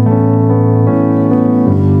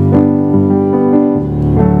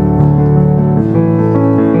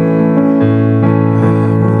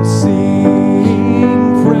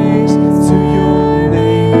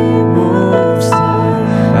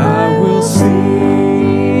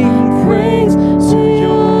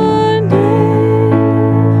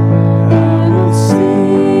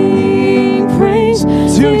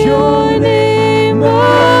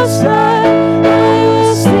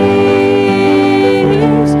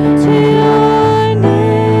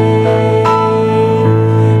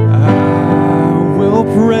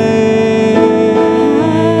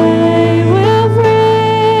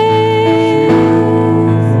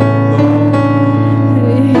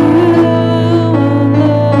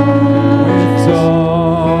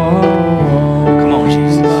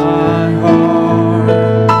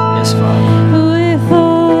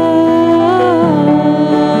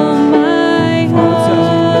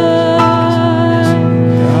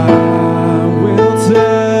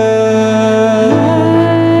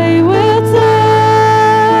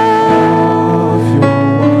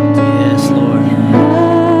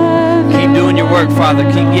 Father,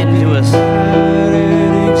 keep getting to us. Come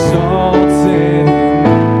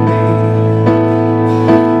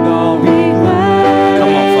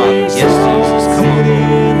on, Father. Yes, Jesus. Come on.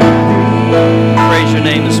 Praise your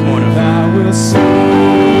name this morning. I will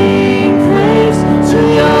sing praise to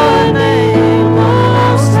your name,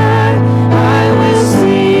 Most High. I will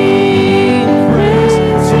sing praise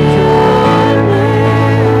to your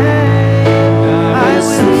name. I will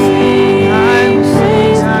sing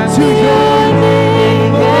to your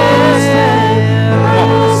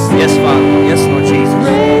Yes, Father. Yes, Lord Jesus.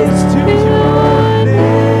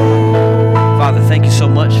 Father, thank you so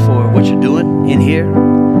much for what you're doing in here.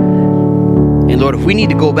 And Lord, if we need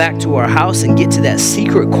to go back to our house and get to that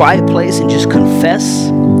secret, quiet place and just confess,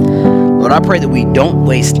 Lord, I pray that we don't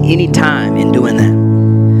waste any time in doing that.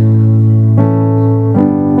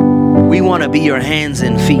 We want to be your hands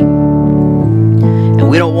and feet. And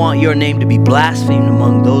we don't want your name to be blasphemed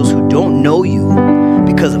among those who don't know you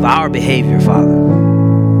because of our behavior, Father.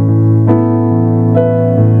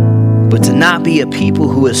 But to not be a people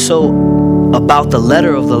who is so about the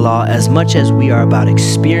letter of the law as much as we are about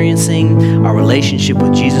experiencing our relationship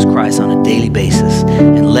with Jesus Christ on a daily basis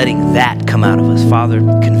and letting that come out of us. Father,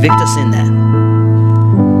 convict us in that.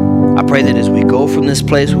 I pray that as we go from this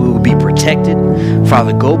place, we will be protected.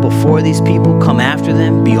 Father, go before these people, come after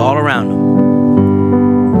them, be all around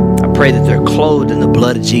them. I pray that they're clothed in the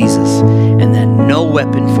blood of Jesus and that no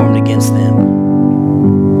weapon formed against them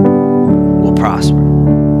will prosper.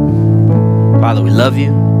 Father, we love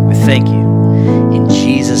you. We thank you. In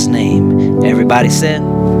Jesus' name, everybody said,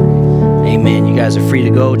 amen. You guys are free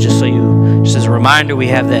to go. Just as a reminder, we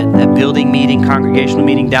have that building meeting, congregational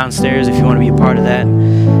meeting downstairs if you want to be a part of that.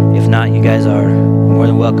 If not, you guys are more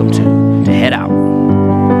than welcome to head out.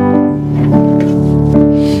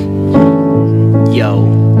 Yo.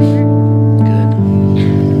 Good.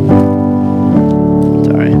 It's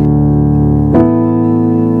all right.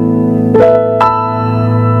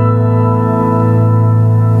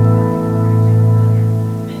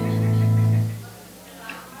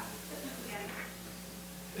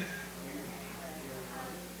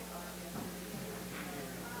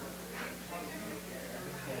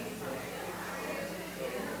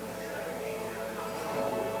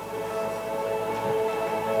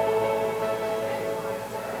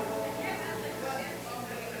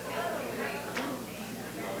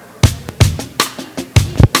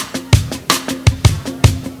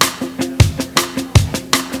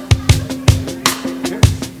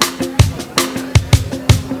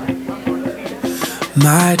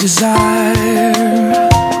 My desire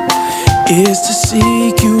is to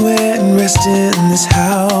seek you and rest in this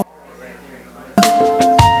house,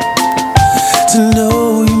 to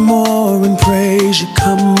know you more and praise you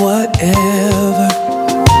come whatever.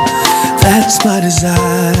 That's my desire,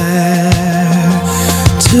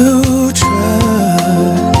 to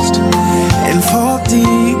trust and fall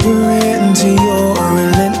deeper into your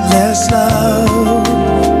relentless love,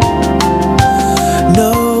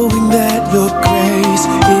 knowing that your grace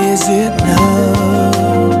is enough.